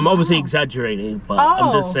 I'm obviously exaggerating, but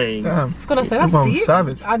I'm just saying. Damn. I was gonna say that's deep.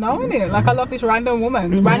 Savage. I know, innit? Like, I love this random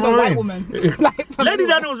woman, random white woman. Like, Lady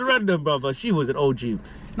Diana was random, bro, but she was an OG.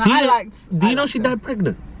 No, do you know she died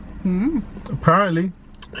pregnant? Apparently.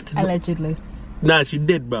 Allegedly. Nah, she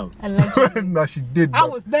did, bro. Allegedly. No, she did, bro. I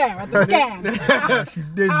was there at the scan. She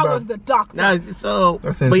did, bro. I was the doctor. Nah,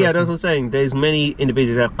 but yeah, that's what I'm saying. There's many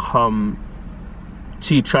individuals that come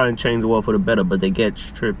to try and change the world for the better, but they get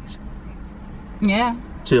stripped. Yeah.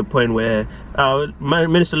 To the point where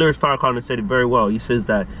Minister Louis Farrakhan has said it very well. He says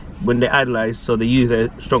that when they idolize, so they use their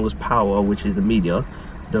strongest power, which is the media,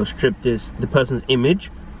 they'll strip the person's image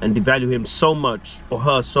and devalue him so much or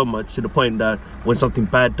her so much to the point that when something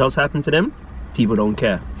bad does happen to them, people don't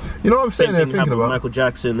care. You know what I'm saying? Same thing Thinking about Michael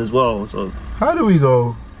Jackson as well. So how do we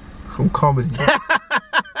go from comedy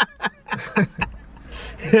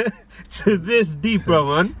to this deep, bro,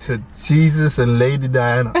 man? To Jesus and Lady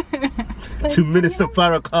Diana. To Minister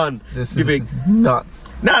Farrakhan. This is nuts.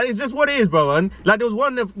 Nah, it's just what it is, bro, man. Like, there was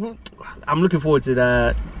one I'm looking forward to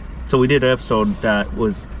that. So we did an episode that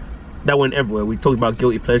went everywhere. We talked about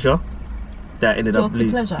guilty pleasure. That ended up Guilty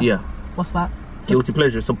pleasure? Yeah. What's that? Guilty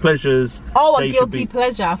pleasure. So pleasures. Oh, a guilty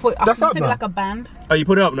pleasure. I thought That's up it now. like a band. Oh, you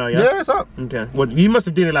put it up now, yeah? Yeah, it's up. Okay. Well, you must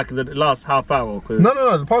have done it like in the last half hour. No.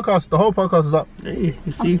 The whole podcast is up. Hey,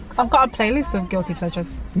 you see? I've got a playlist of guilty pleasures.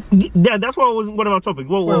 Yeah, that's what was one of our topics.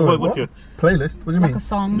 What's your playlist? What do you mean? Like a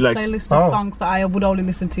song playlist Oh. of songs that I would only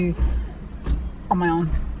listen to on my own.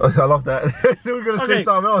 I love that. We're gonna say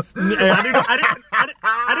something else. I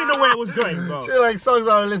I didn't know where it was going, bro. Shit like songs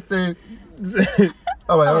I listen to.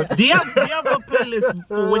 Oh my god. Do you have a playlist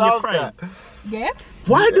for when you're crying? Yes.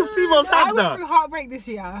 Why do females I have went that? through heartbreak this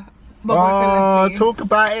year. My Oh, boyfriend left me. talk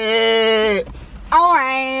about it.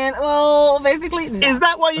 Alright, well, basically, no. Is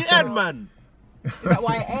that why you end, man? Is that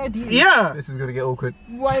why I aired you? Yeah. This is gonna get awkward.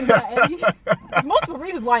 Why did I air you? There's multiple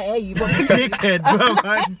reasons why I air you, but Dickhead, bro.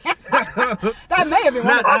 Man. that may have been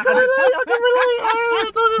one.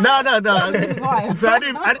 Nah, of them. No. Why? So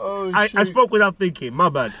I spoke without thinking. My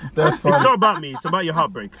bad. That's It's fine. not about me. It's about your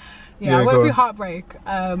heartbreak. Yeah, I Yeah, went go through on. heartbreak,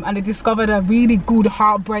 and I discovered a really good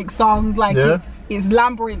heartbreak song. Like Yeah? it's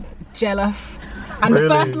Labyrinth, Jealous, and Really?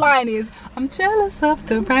 the first line is "I'm jealous of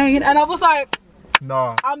the rain," and I was like,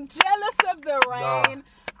 Nah. "I'm jealous of the rain,"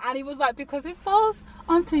 and he was like, "Because it falls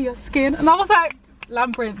onto your skin," and I was like,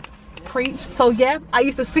 "Labyrinth, preach." So yeah, I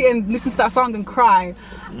used to sit and listen to that song and cry,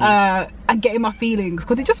 and get in my feelings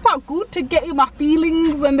because it just felt good to get in my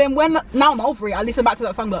feelings. And then now I'm over it, I listen back to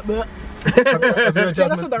that song like, "Bleh." Have you heard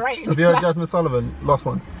Jealous of the rain. Have you heard Jasmine Sullivan, Lost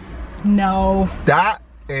Ones? No. That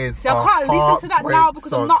is See, I can't listen to that now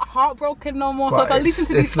because I'm not heartbroken no more. So But if I listen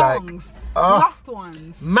to it's these like, songs, last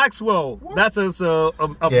ones. Maxwell. That's also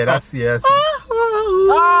Yeah, that's yes.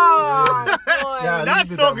 Oh, boy. Yeah, that you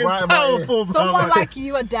did song that is right in my ear. powerful, bro. Someone like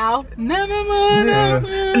you, Adele. Never mind.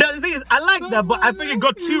 Yeah. No, the thing is, I like that, but I think it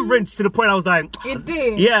got too rinsed to the point I was like, It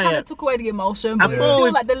did. Yeah, Kind yeah. of took away the emotion, but I it's feel still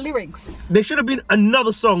it- like the lyrics. there should have been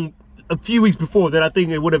another song a few weeks before that I think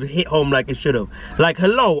it would have hit home like it should have. Like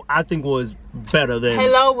Hello, I think was better than.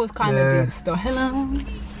 Hello was kind Yeah. of this though. Hello.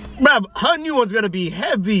 Bruv, her new one's gonna be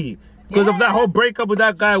heavy because of that Yeah. whole breakup with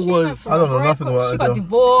that guy She was. went through I don't know a nothing breakup. about She got Adele.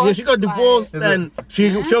 divorced. Yeah, she got divorced Like- and she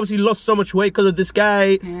obviously lost so much weight because of this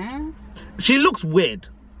guy. Yeah. She looks weird.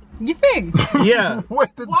 You think? Yeah. Where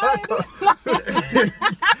did Why? that go?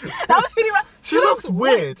 That was pretty much. She looks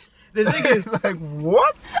weird. The thing is, Like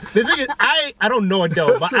what? the thing is, I don't know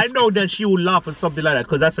Adele, but I know that she will laugh at something like that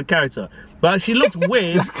because that's her character. But she looks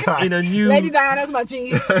weird guy. in a new. Lady Diana's my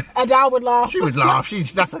G. Adele would laugh. She would laugh.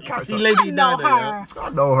 That's a See, character. Lady I know Diana. her. Yeah. I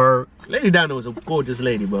know her. Lady Diana was a gorgeous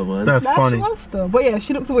lady, bro, man. That's That funny. she was though. But yeah,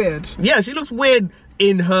 she looks weird. Yeah, she looks weird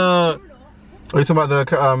in her. Are you talking about the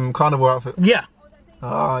carnival outfit? Yeah.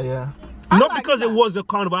 Ah, yeah. I Not like because that. it was a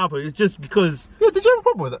carnival outfit, it's just because. Yeah, did you have a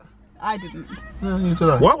problem with it? I didn't. No, you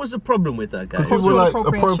did. What was the problem with that, guys? People were like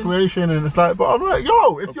Appropriation. appropriation, and it's like, but I'm like,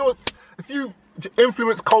 yo, if you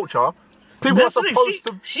influence culture, people That's are the thing,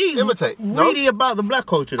 supposed she's to imitate. No? really about the black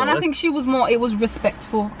culture, though. And I think she was more. It was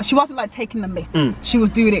respectful. She wasn't like taking the mick. Mm. She was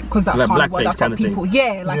doing it because that's Like kind of what blackface that's kind what of thing. people.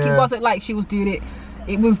 Yeah, like Yeah. it wasn't like she was doing it.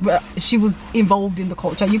 It was she was involved in the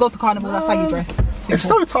culture. You go to carnival, that's how you dress. It's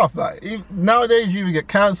Simple. so tough. Like nowadays, you either get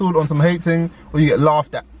cancelled on some hate thing, or you get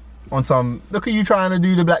laughed at on some. Look at you trying to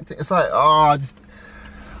do the black thing. It's like,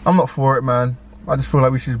 I'm not for it, man. I just feel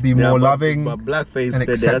like we should be Yeah, more but- loving. But blackface, and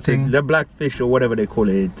accepting. the blackfish or whatever they call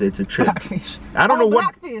it, it's a trip. Blackfish. I don't know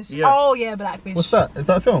what. Blackfish. Yeah. Oh yeah, blackfish. What's that? Is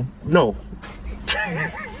that a film? No,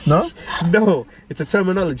 No, no, it's a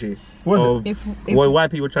terminology What is it? of It's- when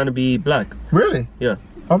white people trying to be black. really? Yeah.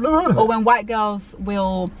 I've never heard of Or it. when white girls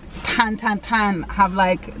will tan, have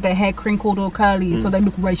like their hair crinkled or curly, so they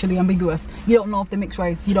look racially ambiguous. You don't know if they're mixed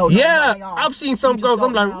race. You don't know what they Yeah, are. I've seen some You just girls.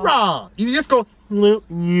 I'm don't like, know. rah. You just go.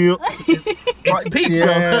 It's peak, bro.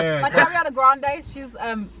 Yeah. Like Ariana Grande,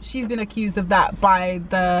 she's been accused of that by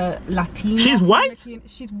the Latina. She's white? community.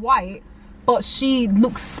 She's white, but she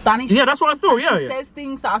looks Spanish. Yeah, that's what I thought. And Yeah, she yeah. says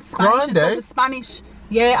things that are Spanish, and so Grande? the Spanish,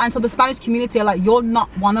 yeah, and so the Spanish community are like, you're not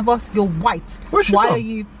one of us. You're white. Where's she Why from? are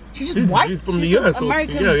you? She's She's just white. from the She's US an or-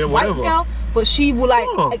 American yeah, white whatever. girl, but she will like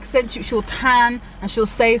Oh. accentuate. She'll tan and she'll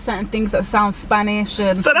say certain things that sound Spanish.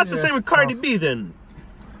 And So that's the Yeah, same with it's Cardi tough. B then.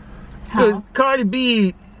 Because How? Cardi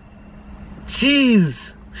B,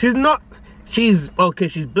 she's not. She's okay.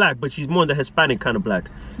 She's black, but she's more the Hispanic kind of black.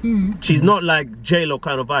 She's not like J-Lo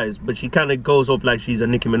kind of vibes, but she kind of goes off like she's a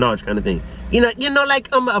Nicki Minaj kind of thing. You know, like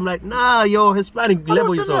I'm like, nah, you're Hispanic. I Level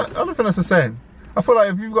don't yourself. think that's the same. I feel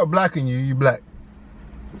like if you've got black in you, you black.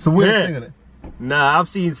 It's a weird Yeah. thing, isn't it? Nah, I've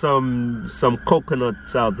seen some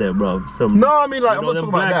coconuts out there, bro. Some No, I mean like you I'm know, not they're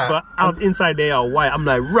talking about black, that. but out inside they are white. I'm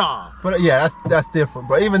like, rah. But yeah, that's different.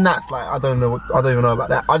 But even that's like I don't even know about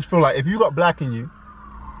that. I just feel like if you got black in you,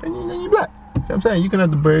 then you black. You know what I'm saying? You can have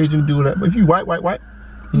the braids and do all that. But if you white,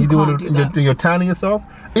 and you do all can't the, do and that. you're tanning yourself,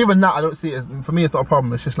 even that I don't see it as, for me it's not a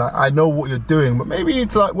problem. It's just like I know what you're doing, but maybe you need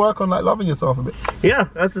to like work on like loving yourself a bit. Yeah,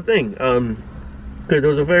 that's the thing. Because there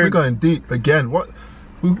was a very. We're going deep again. What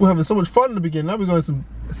we're having so much fun in the beginning. Now we're going some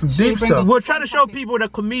deep bring stuff. it- We're trying to show people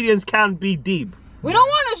that comedians can be deep. we don't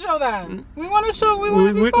want to show that. We want to show. We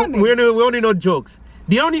want to be funny. We only know jokes.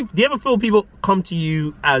 Do you ever feel people come to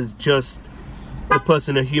you as just the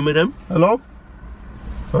person who humored him. Hello?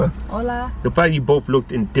 Sorry. Hola. The fact you both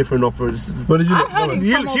looked in different offers. Where did you I look? heard No, it.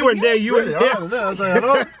 You, From she over went here? there, you really? went there. I was like,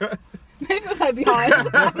 hello? Maybe it was like behind.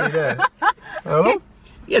 Definitely there. Hello?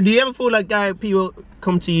 Yeah, do you ever feel like people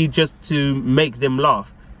come to you just to make them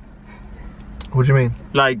laugh? What do you mean?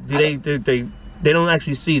 Like, do they don't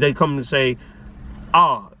actually see, they come and say,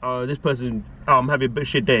 this person, I'm having a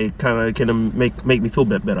shit day, can make me feel a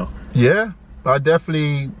bit better. Yeah, I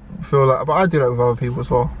definitely feel like, but I do that with other people as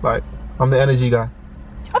well. Like, I'm the energy guy.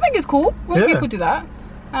 I think it's cool when Yeah. people do that.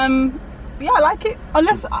 Yeah, I like it.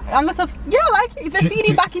 Unless I like it. If they're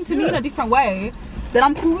feeding back into me in a different way, then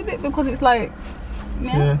I'm cool with it because it's like,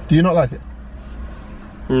 Yeah. Do you not like it?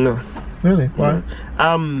 No. Really? Why?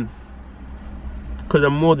 Because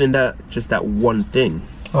I'm more than that, just that one thing.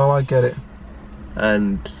 Oh, I get it.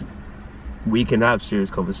 And we can have serious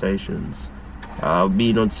conversations.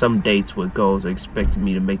 Being on some dates where girls are expecting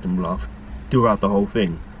me to make them laugh throughout the whole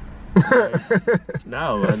thing.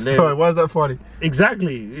 No, and then, Sorry, why is that funny?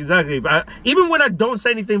 exactly. But even when I don't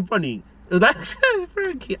say anything funny, it's like,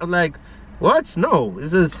 I'm like, what? No,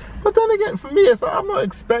 this is. But then again, for me, it's like, I'm not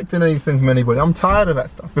expecting anything from anybody. I'm tired of that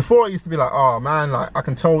stuff. Before it used to be like, oh man, like I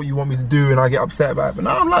can tell what you want me to do and I get upset about it. But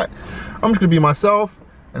now I'm like, I'm just gonna be myself,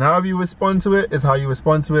 and however you respond to it is how you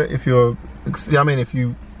respond to it. If you're, if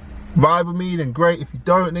you vibe with me, then great. If you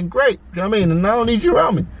don't, then great. Do you know what I mean? And I don't need you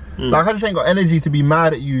around me. Like, I just ain't got energy to be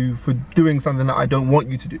mad at you for doing something that I don't want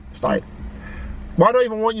you to do. It's like, why do I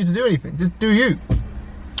even want you to do anything? Just do you. Do you know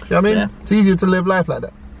what I mean? Yeah. It's easier to live life like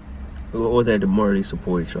that. Or they morally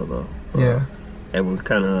support each other. Yeah. Everyone's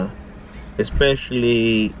kind of,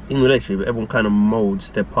 especially in relationship, everyone kind of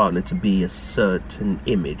molds their partner to be a certain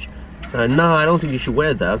image. So, no, I don't think you should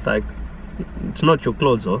wear that. It's like, it's not your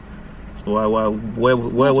clothes, though. So where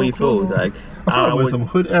will you feel? Like, I feel like we're some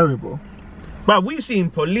hood area, bro. but we've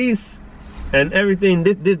seen police and everything.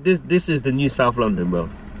 This is the new South London, bro.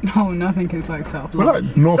 No, nothing is like South We're London.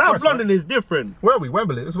 like North South West, London right? is different. Where are we?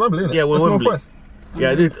 Wembley. It's Wembley, isn't it? Yeah, we're That's Wembley. North West.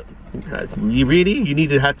 Yeah, you really? You need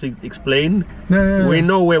to have to explain. Yeah. We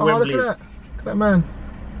know where oh, Wembley look is. at that. Look at that man.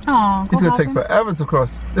 Oh, He's gonna take forever to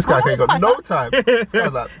cross. This guy Oh, ain't it's got quite no fast. time. This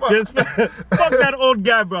guy's like, fuck. Just fuck that old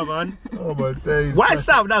guy, bro, man. Oh my days. Why man.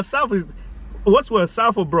 South? Now South is what's worse,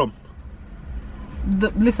 South or Brum?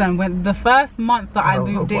 Listen, when the first month that I Oh,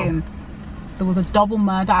 moved oh, wow. in, there was a double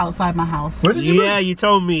murder outside my house. Where did you Yeah, move? you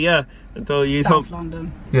told me. Yeah, I told you. South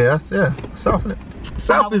London. Yeah, South, isn't it?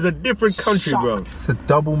 South is a different country, bro. Shocked. It's a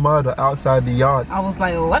double murder outside the yard. I was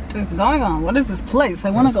like, what is going on? What is this place? I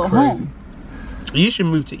want to That's go crazy. home. You should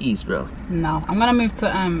move to East, bro. No, I'm gonna move to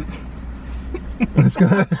I'm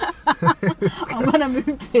gonna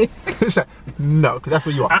move to. It's like, no, because that's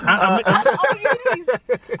where you are. Oh, you in East.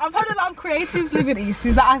 I've heard a lot of creatives live in East.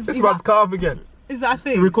 Is that It's about to carve again. is that a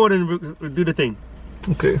thing? Record and do the thing.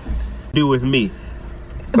 Okay. Do with me.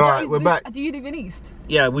 Alright, we're back. Do you live in East?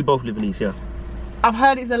 Yeah, we both live in East. Yeah. I've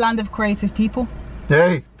heard it's a land of creative people.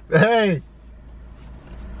 Hey. You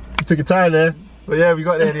took your time there. But yeah, we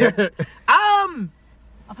got there. Yeah.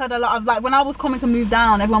 I've heard a lot of, like, when I was coming to move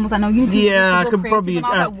down, everyone was like, no, you need to Yeah, I be could creative. probably- And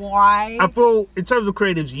I was like, why? I feel in terms of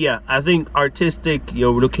creatives, yeah. I think artistic,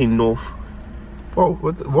 you're looking north Oh,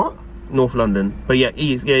 what? North London, but yeah,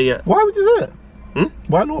 East. Yeah. Why would you say that? Hmm?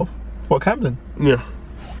 Why North? What, Camden? Yeah.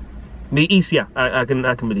 The East, yeah. I can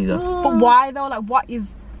believe that. But why though? Like,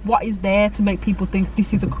 what is there to make people think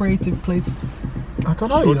this is a creative place? I don't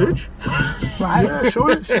know. You know. Shoreditch. Right? Yeah,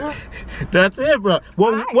 Shoreditch, yeah. That's it, bro.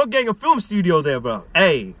 Right. What gang of film studio there, bro?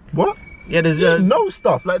 Hey, What? yeah. There's You know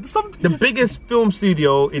stuff. Like, stuff. the biggest film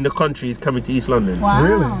studio in the country is coming to East London. Wow.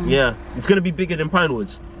 Really? Yeah, it's gonna be bigger than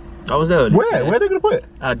Pinewoods. I was there. earlier Where? today. Where are they going to put it?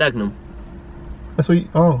 Dagenham. That's what you.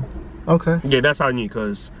 Oh. Okay. Yeah, that's how I knew,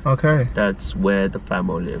 because Okay. that's where the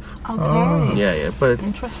family live. Okay. Oh. Yeah, but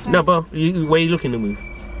Interesting. no, but where you looking to move?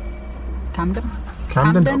 Camden.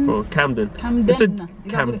 Camden. Camden. For Camden. Camden. It's a Is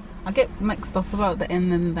that what it- I get mixed up about the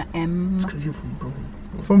N and the M. Because you're from Brum.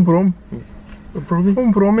 From Brum. Brum.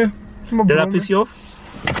 From Bromley. From Did I Bromley. piss you off?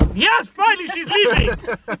 Yes, finally she's leaving.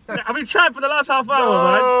 I've been trying for the last half hour,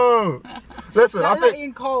 man. Oh. Listen, I Not letting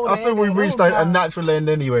think cold I think air we've there. reached Oh, like a God. natural end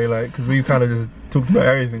anyway, like because we kind of just talked about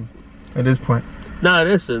everything at this point. No, in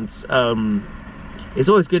essence, it's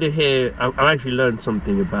always good to hear. I actually learned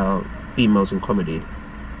something about females in comedy.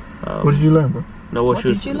 What did you learn, bro? No, What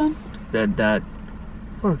did you learn? That.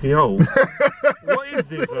 Okay, yo. What is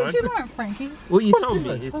this, What man? did you learn, Frankie? What you told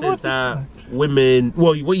me, it says that women.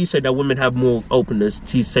 Well, what you said that women have more openness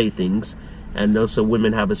to say things, and also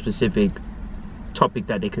women have a specific topic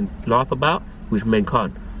that they can laugh about, which men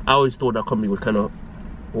can't. I always thought that comedy was kind of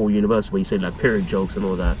all universal, where you say like period jokes and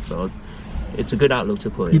all that. So it's a good outlook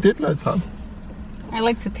to put You in. did learn something. I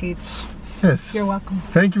like to teach. Yes. You're welcome.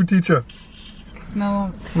 Thank you, teacher.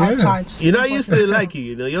 No, I'll Yeah. charge. You know, I used to like you.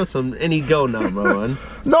 You know, you're some any girl now, bro, man.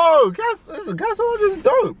 No, Cassandra's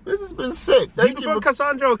dope. This has been sick. Do you Thank prefer you.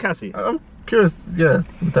 Cassandra or Cassie? I'm curious. Yeah,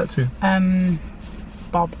 with that too.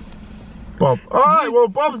 Bob. Bob. All right. Well,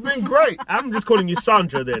 Bob's been great. I'm just calling you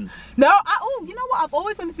Sandra then. No, you know what? I've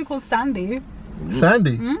always wanted to be called Sandy.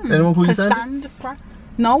 Sandy. Anyone call you Sandy? Cassandra.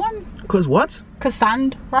 No one. Cause what?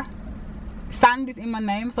 Cassandra. Sandy's in my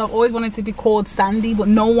name, so I've always wanted to be called Sandy, but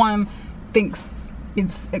no one thinks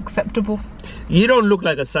it's acceptable. You don't look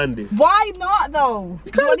like a Sandy. Why not though?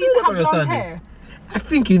 You Do I kinda need do to look have like a blonde Sandy. hair? I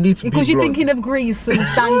think you need to Because be you're blonde. thinking of Greece and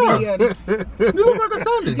Sandy and You look like a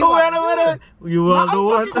Sandy. Do I? You are I'm the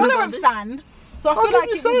what's the one. colour of sand. So I I'll feel give like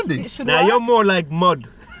you Sandy. it should Now work. you're more like mud.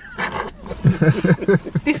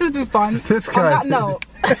 This has been fun. This On guy's- that note,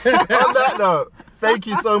 On that note, thank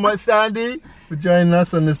you so much, Sandy, for joining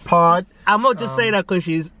us on this pod. I'm not just saying that because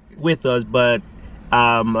she's with us, but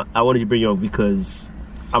I wanted to bring you on because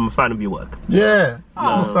I'm a fan of your work. Yeah,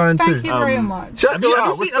 I'm a fan thank too. you very much. Check Have her you-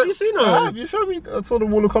 out. have you seen her? I have. You showed me a sort of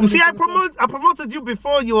wall of comedy. See, I promoted you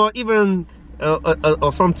before you were even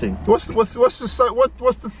or something. What's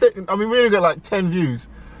the thing? I mean, we only got like 10 views.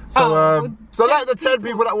 So Oh, so like the 10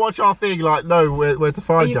 people that watch our thing, like know where to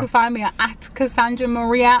find You you. can find me at Cassandra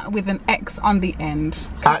Maria with an X on the end.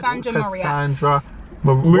 Cassandra Maria. Cassandra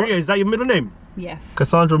Maria, is that your middle name? Yes.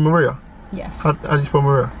 Cassandra Maria. Yes. How do you spell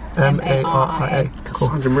Maria? M-A-R-I-A. Cool.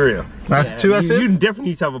 Cassandra Maria. That's two S's. You definitely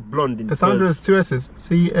need to have a blonde in Cassandra is two S's.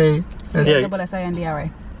 C-A-S. Yeah. Double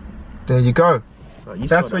S-A-N-D-R-A. There you go. Oh, you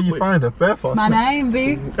That's spelled where that you quick. find her. Very fast. My name,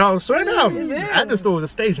 B. Oh, swear down. Is it? I just thought it was a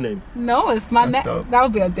stage name. No, it's my That's name. dope. That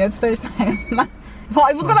would be a dead stage name. Well,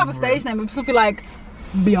 if it was gonna have a stage name, it'd something like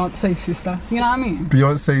Beyonce's sister. You know what I mean?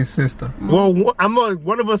 Beyonce's sister. Well,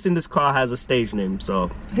 one of us in this car has a stage name,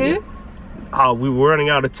 so Who? we were running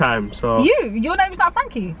out of time. So Your name's not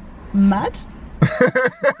Frankie. Mad?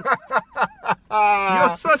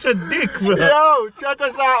 you're such a dick, bro. Yo, check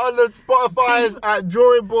us out on the Spotify's at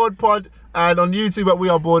Drawing Board Pod and on YouTube at We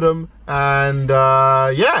Are Boredom. And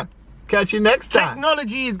yeah, catch you next time.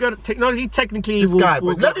 Technology is good. Technology technically This will. guy,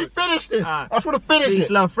 will but let me finish this. Ah. I just want to finish Please,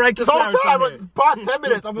 it. love, Frankie This whole Clarence time, in it's past 10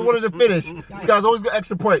 minutes, I've been wanting to finish. This guy's always got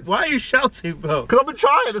extra points. Why are you shouting, bro? Because I've been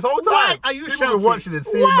trying this whole time. Why are you People shouting? been watching and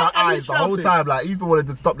seeing Why my are you eyes the whole shouting? time. Like, he's been wanting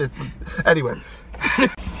to stop this. Anyway.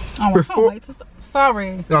 Oh, I Before- can't wait to stop.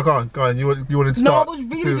 Sorry. No, go on. You wanted to No, I start. was as soon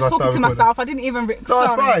really as just I talking start to recording. myself. I didn't even. No, it's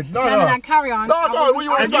Sorry. fine. No. No, carry on. No, I no, was- what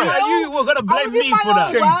you wanna I was say? in my And you own- were gonna I blame was in me my for own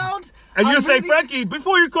that. world. And you I'm say really- Frankie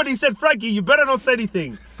before you could. He said Frankie. You better not say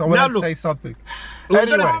anything. Someone now had to look. say something. We're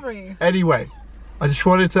gonna- Anyway, I just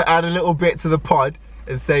wanted to add a little bit to the pod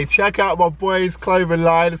and say, check out my boy's clothing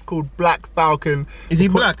line. It's called Black Falcon. Is he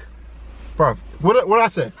black? Bruv, what I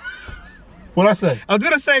say? What I say? I was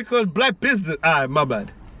gonna say because black business. My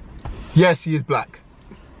bad. Yes, he is black.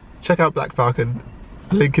 Check out Black Falcon.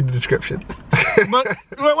 Link in the description. But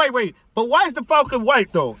wait. But why is the Falcon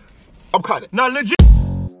white though? I'm cutting it. No, legit.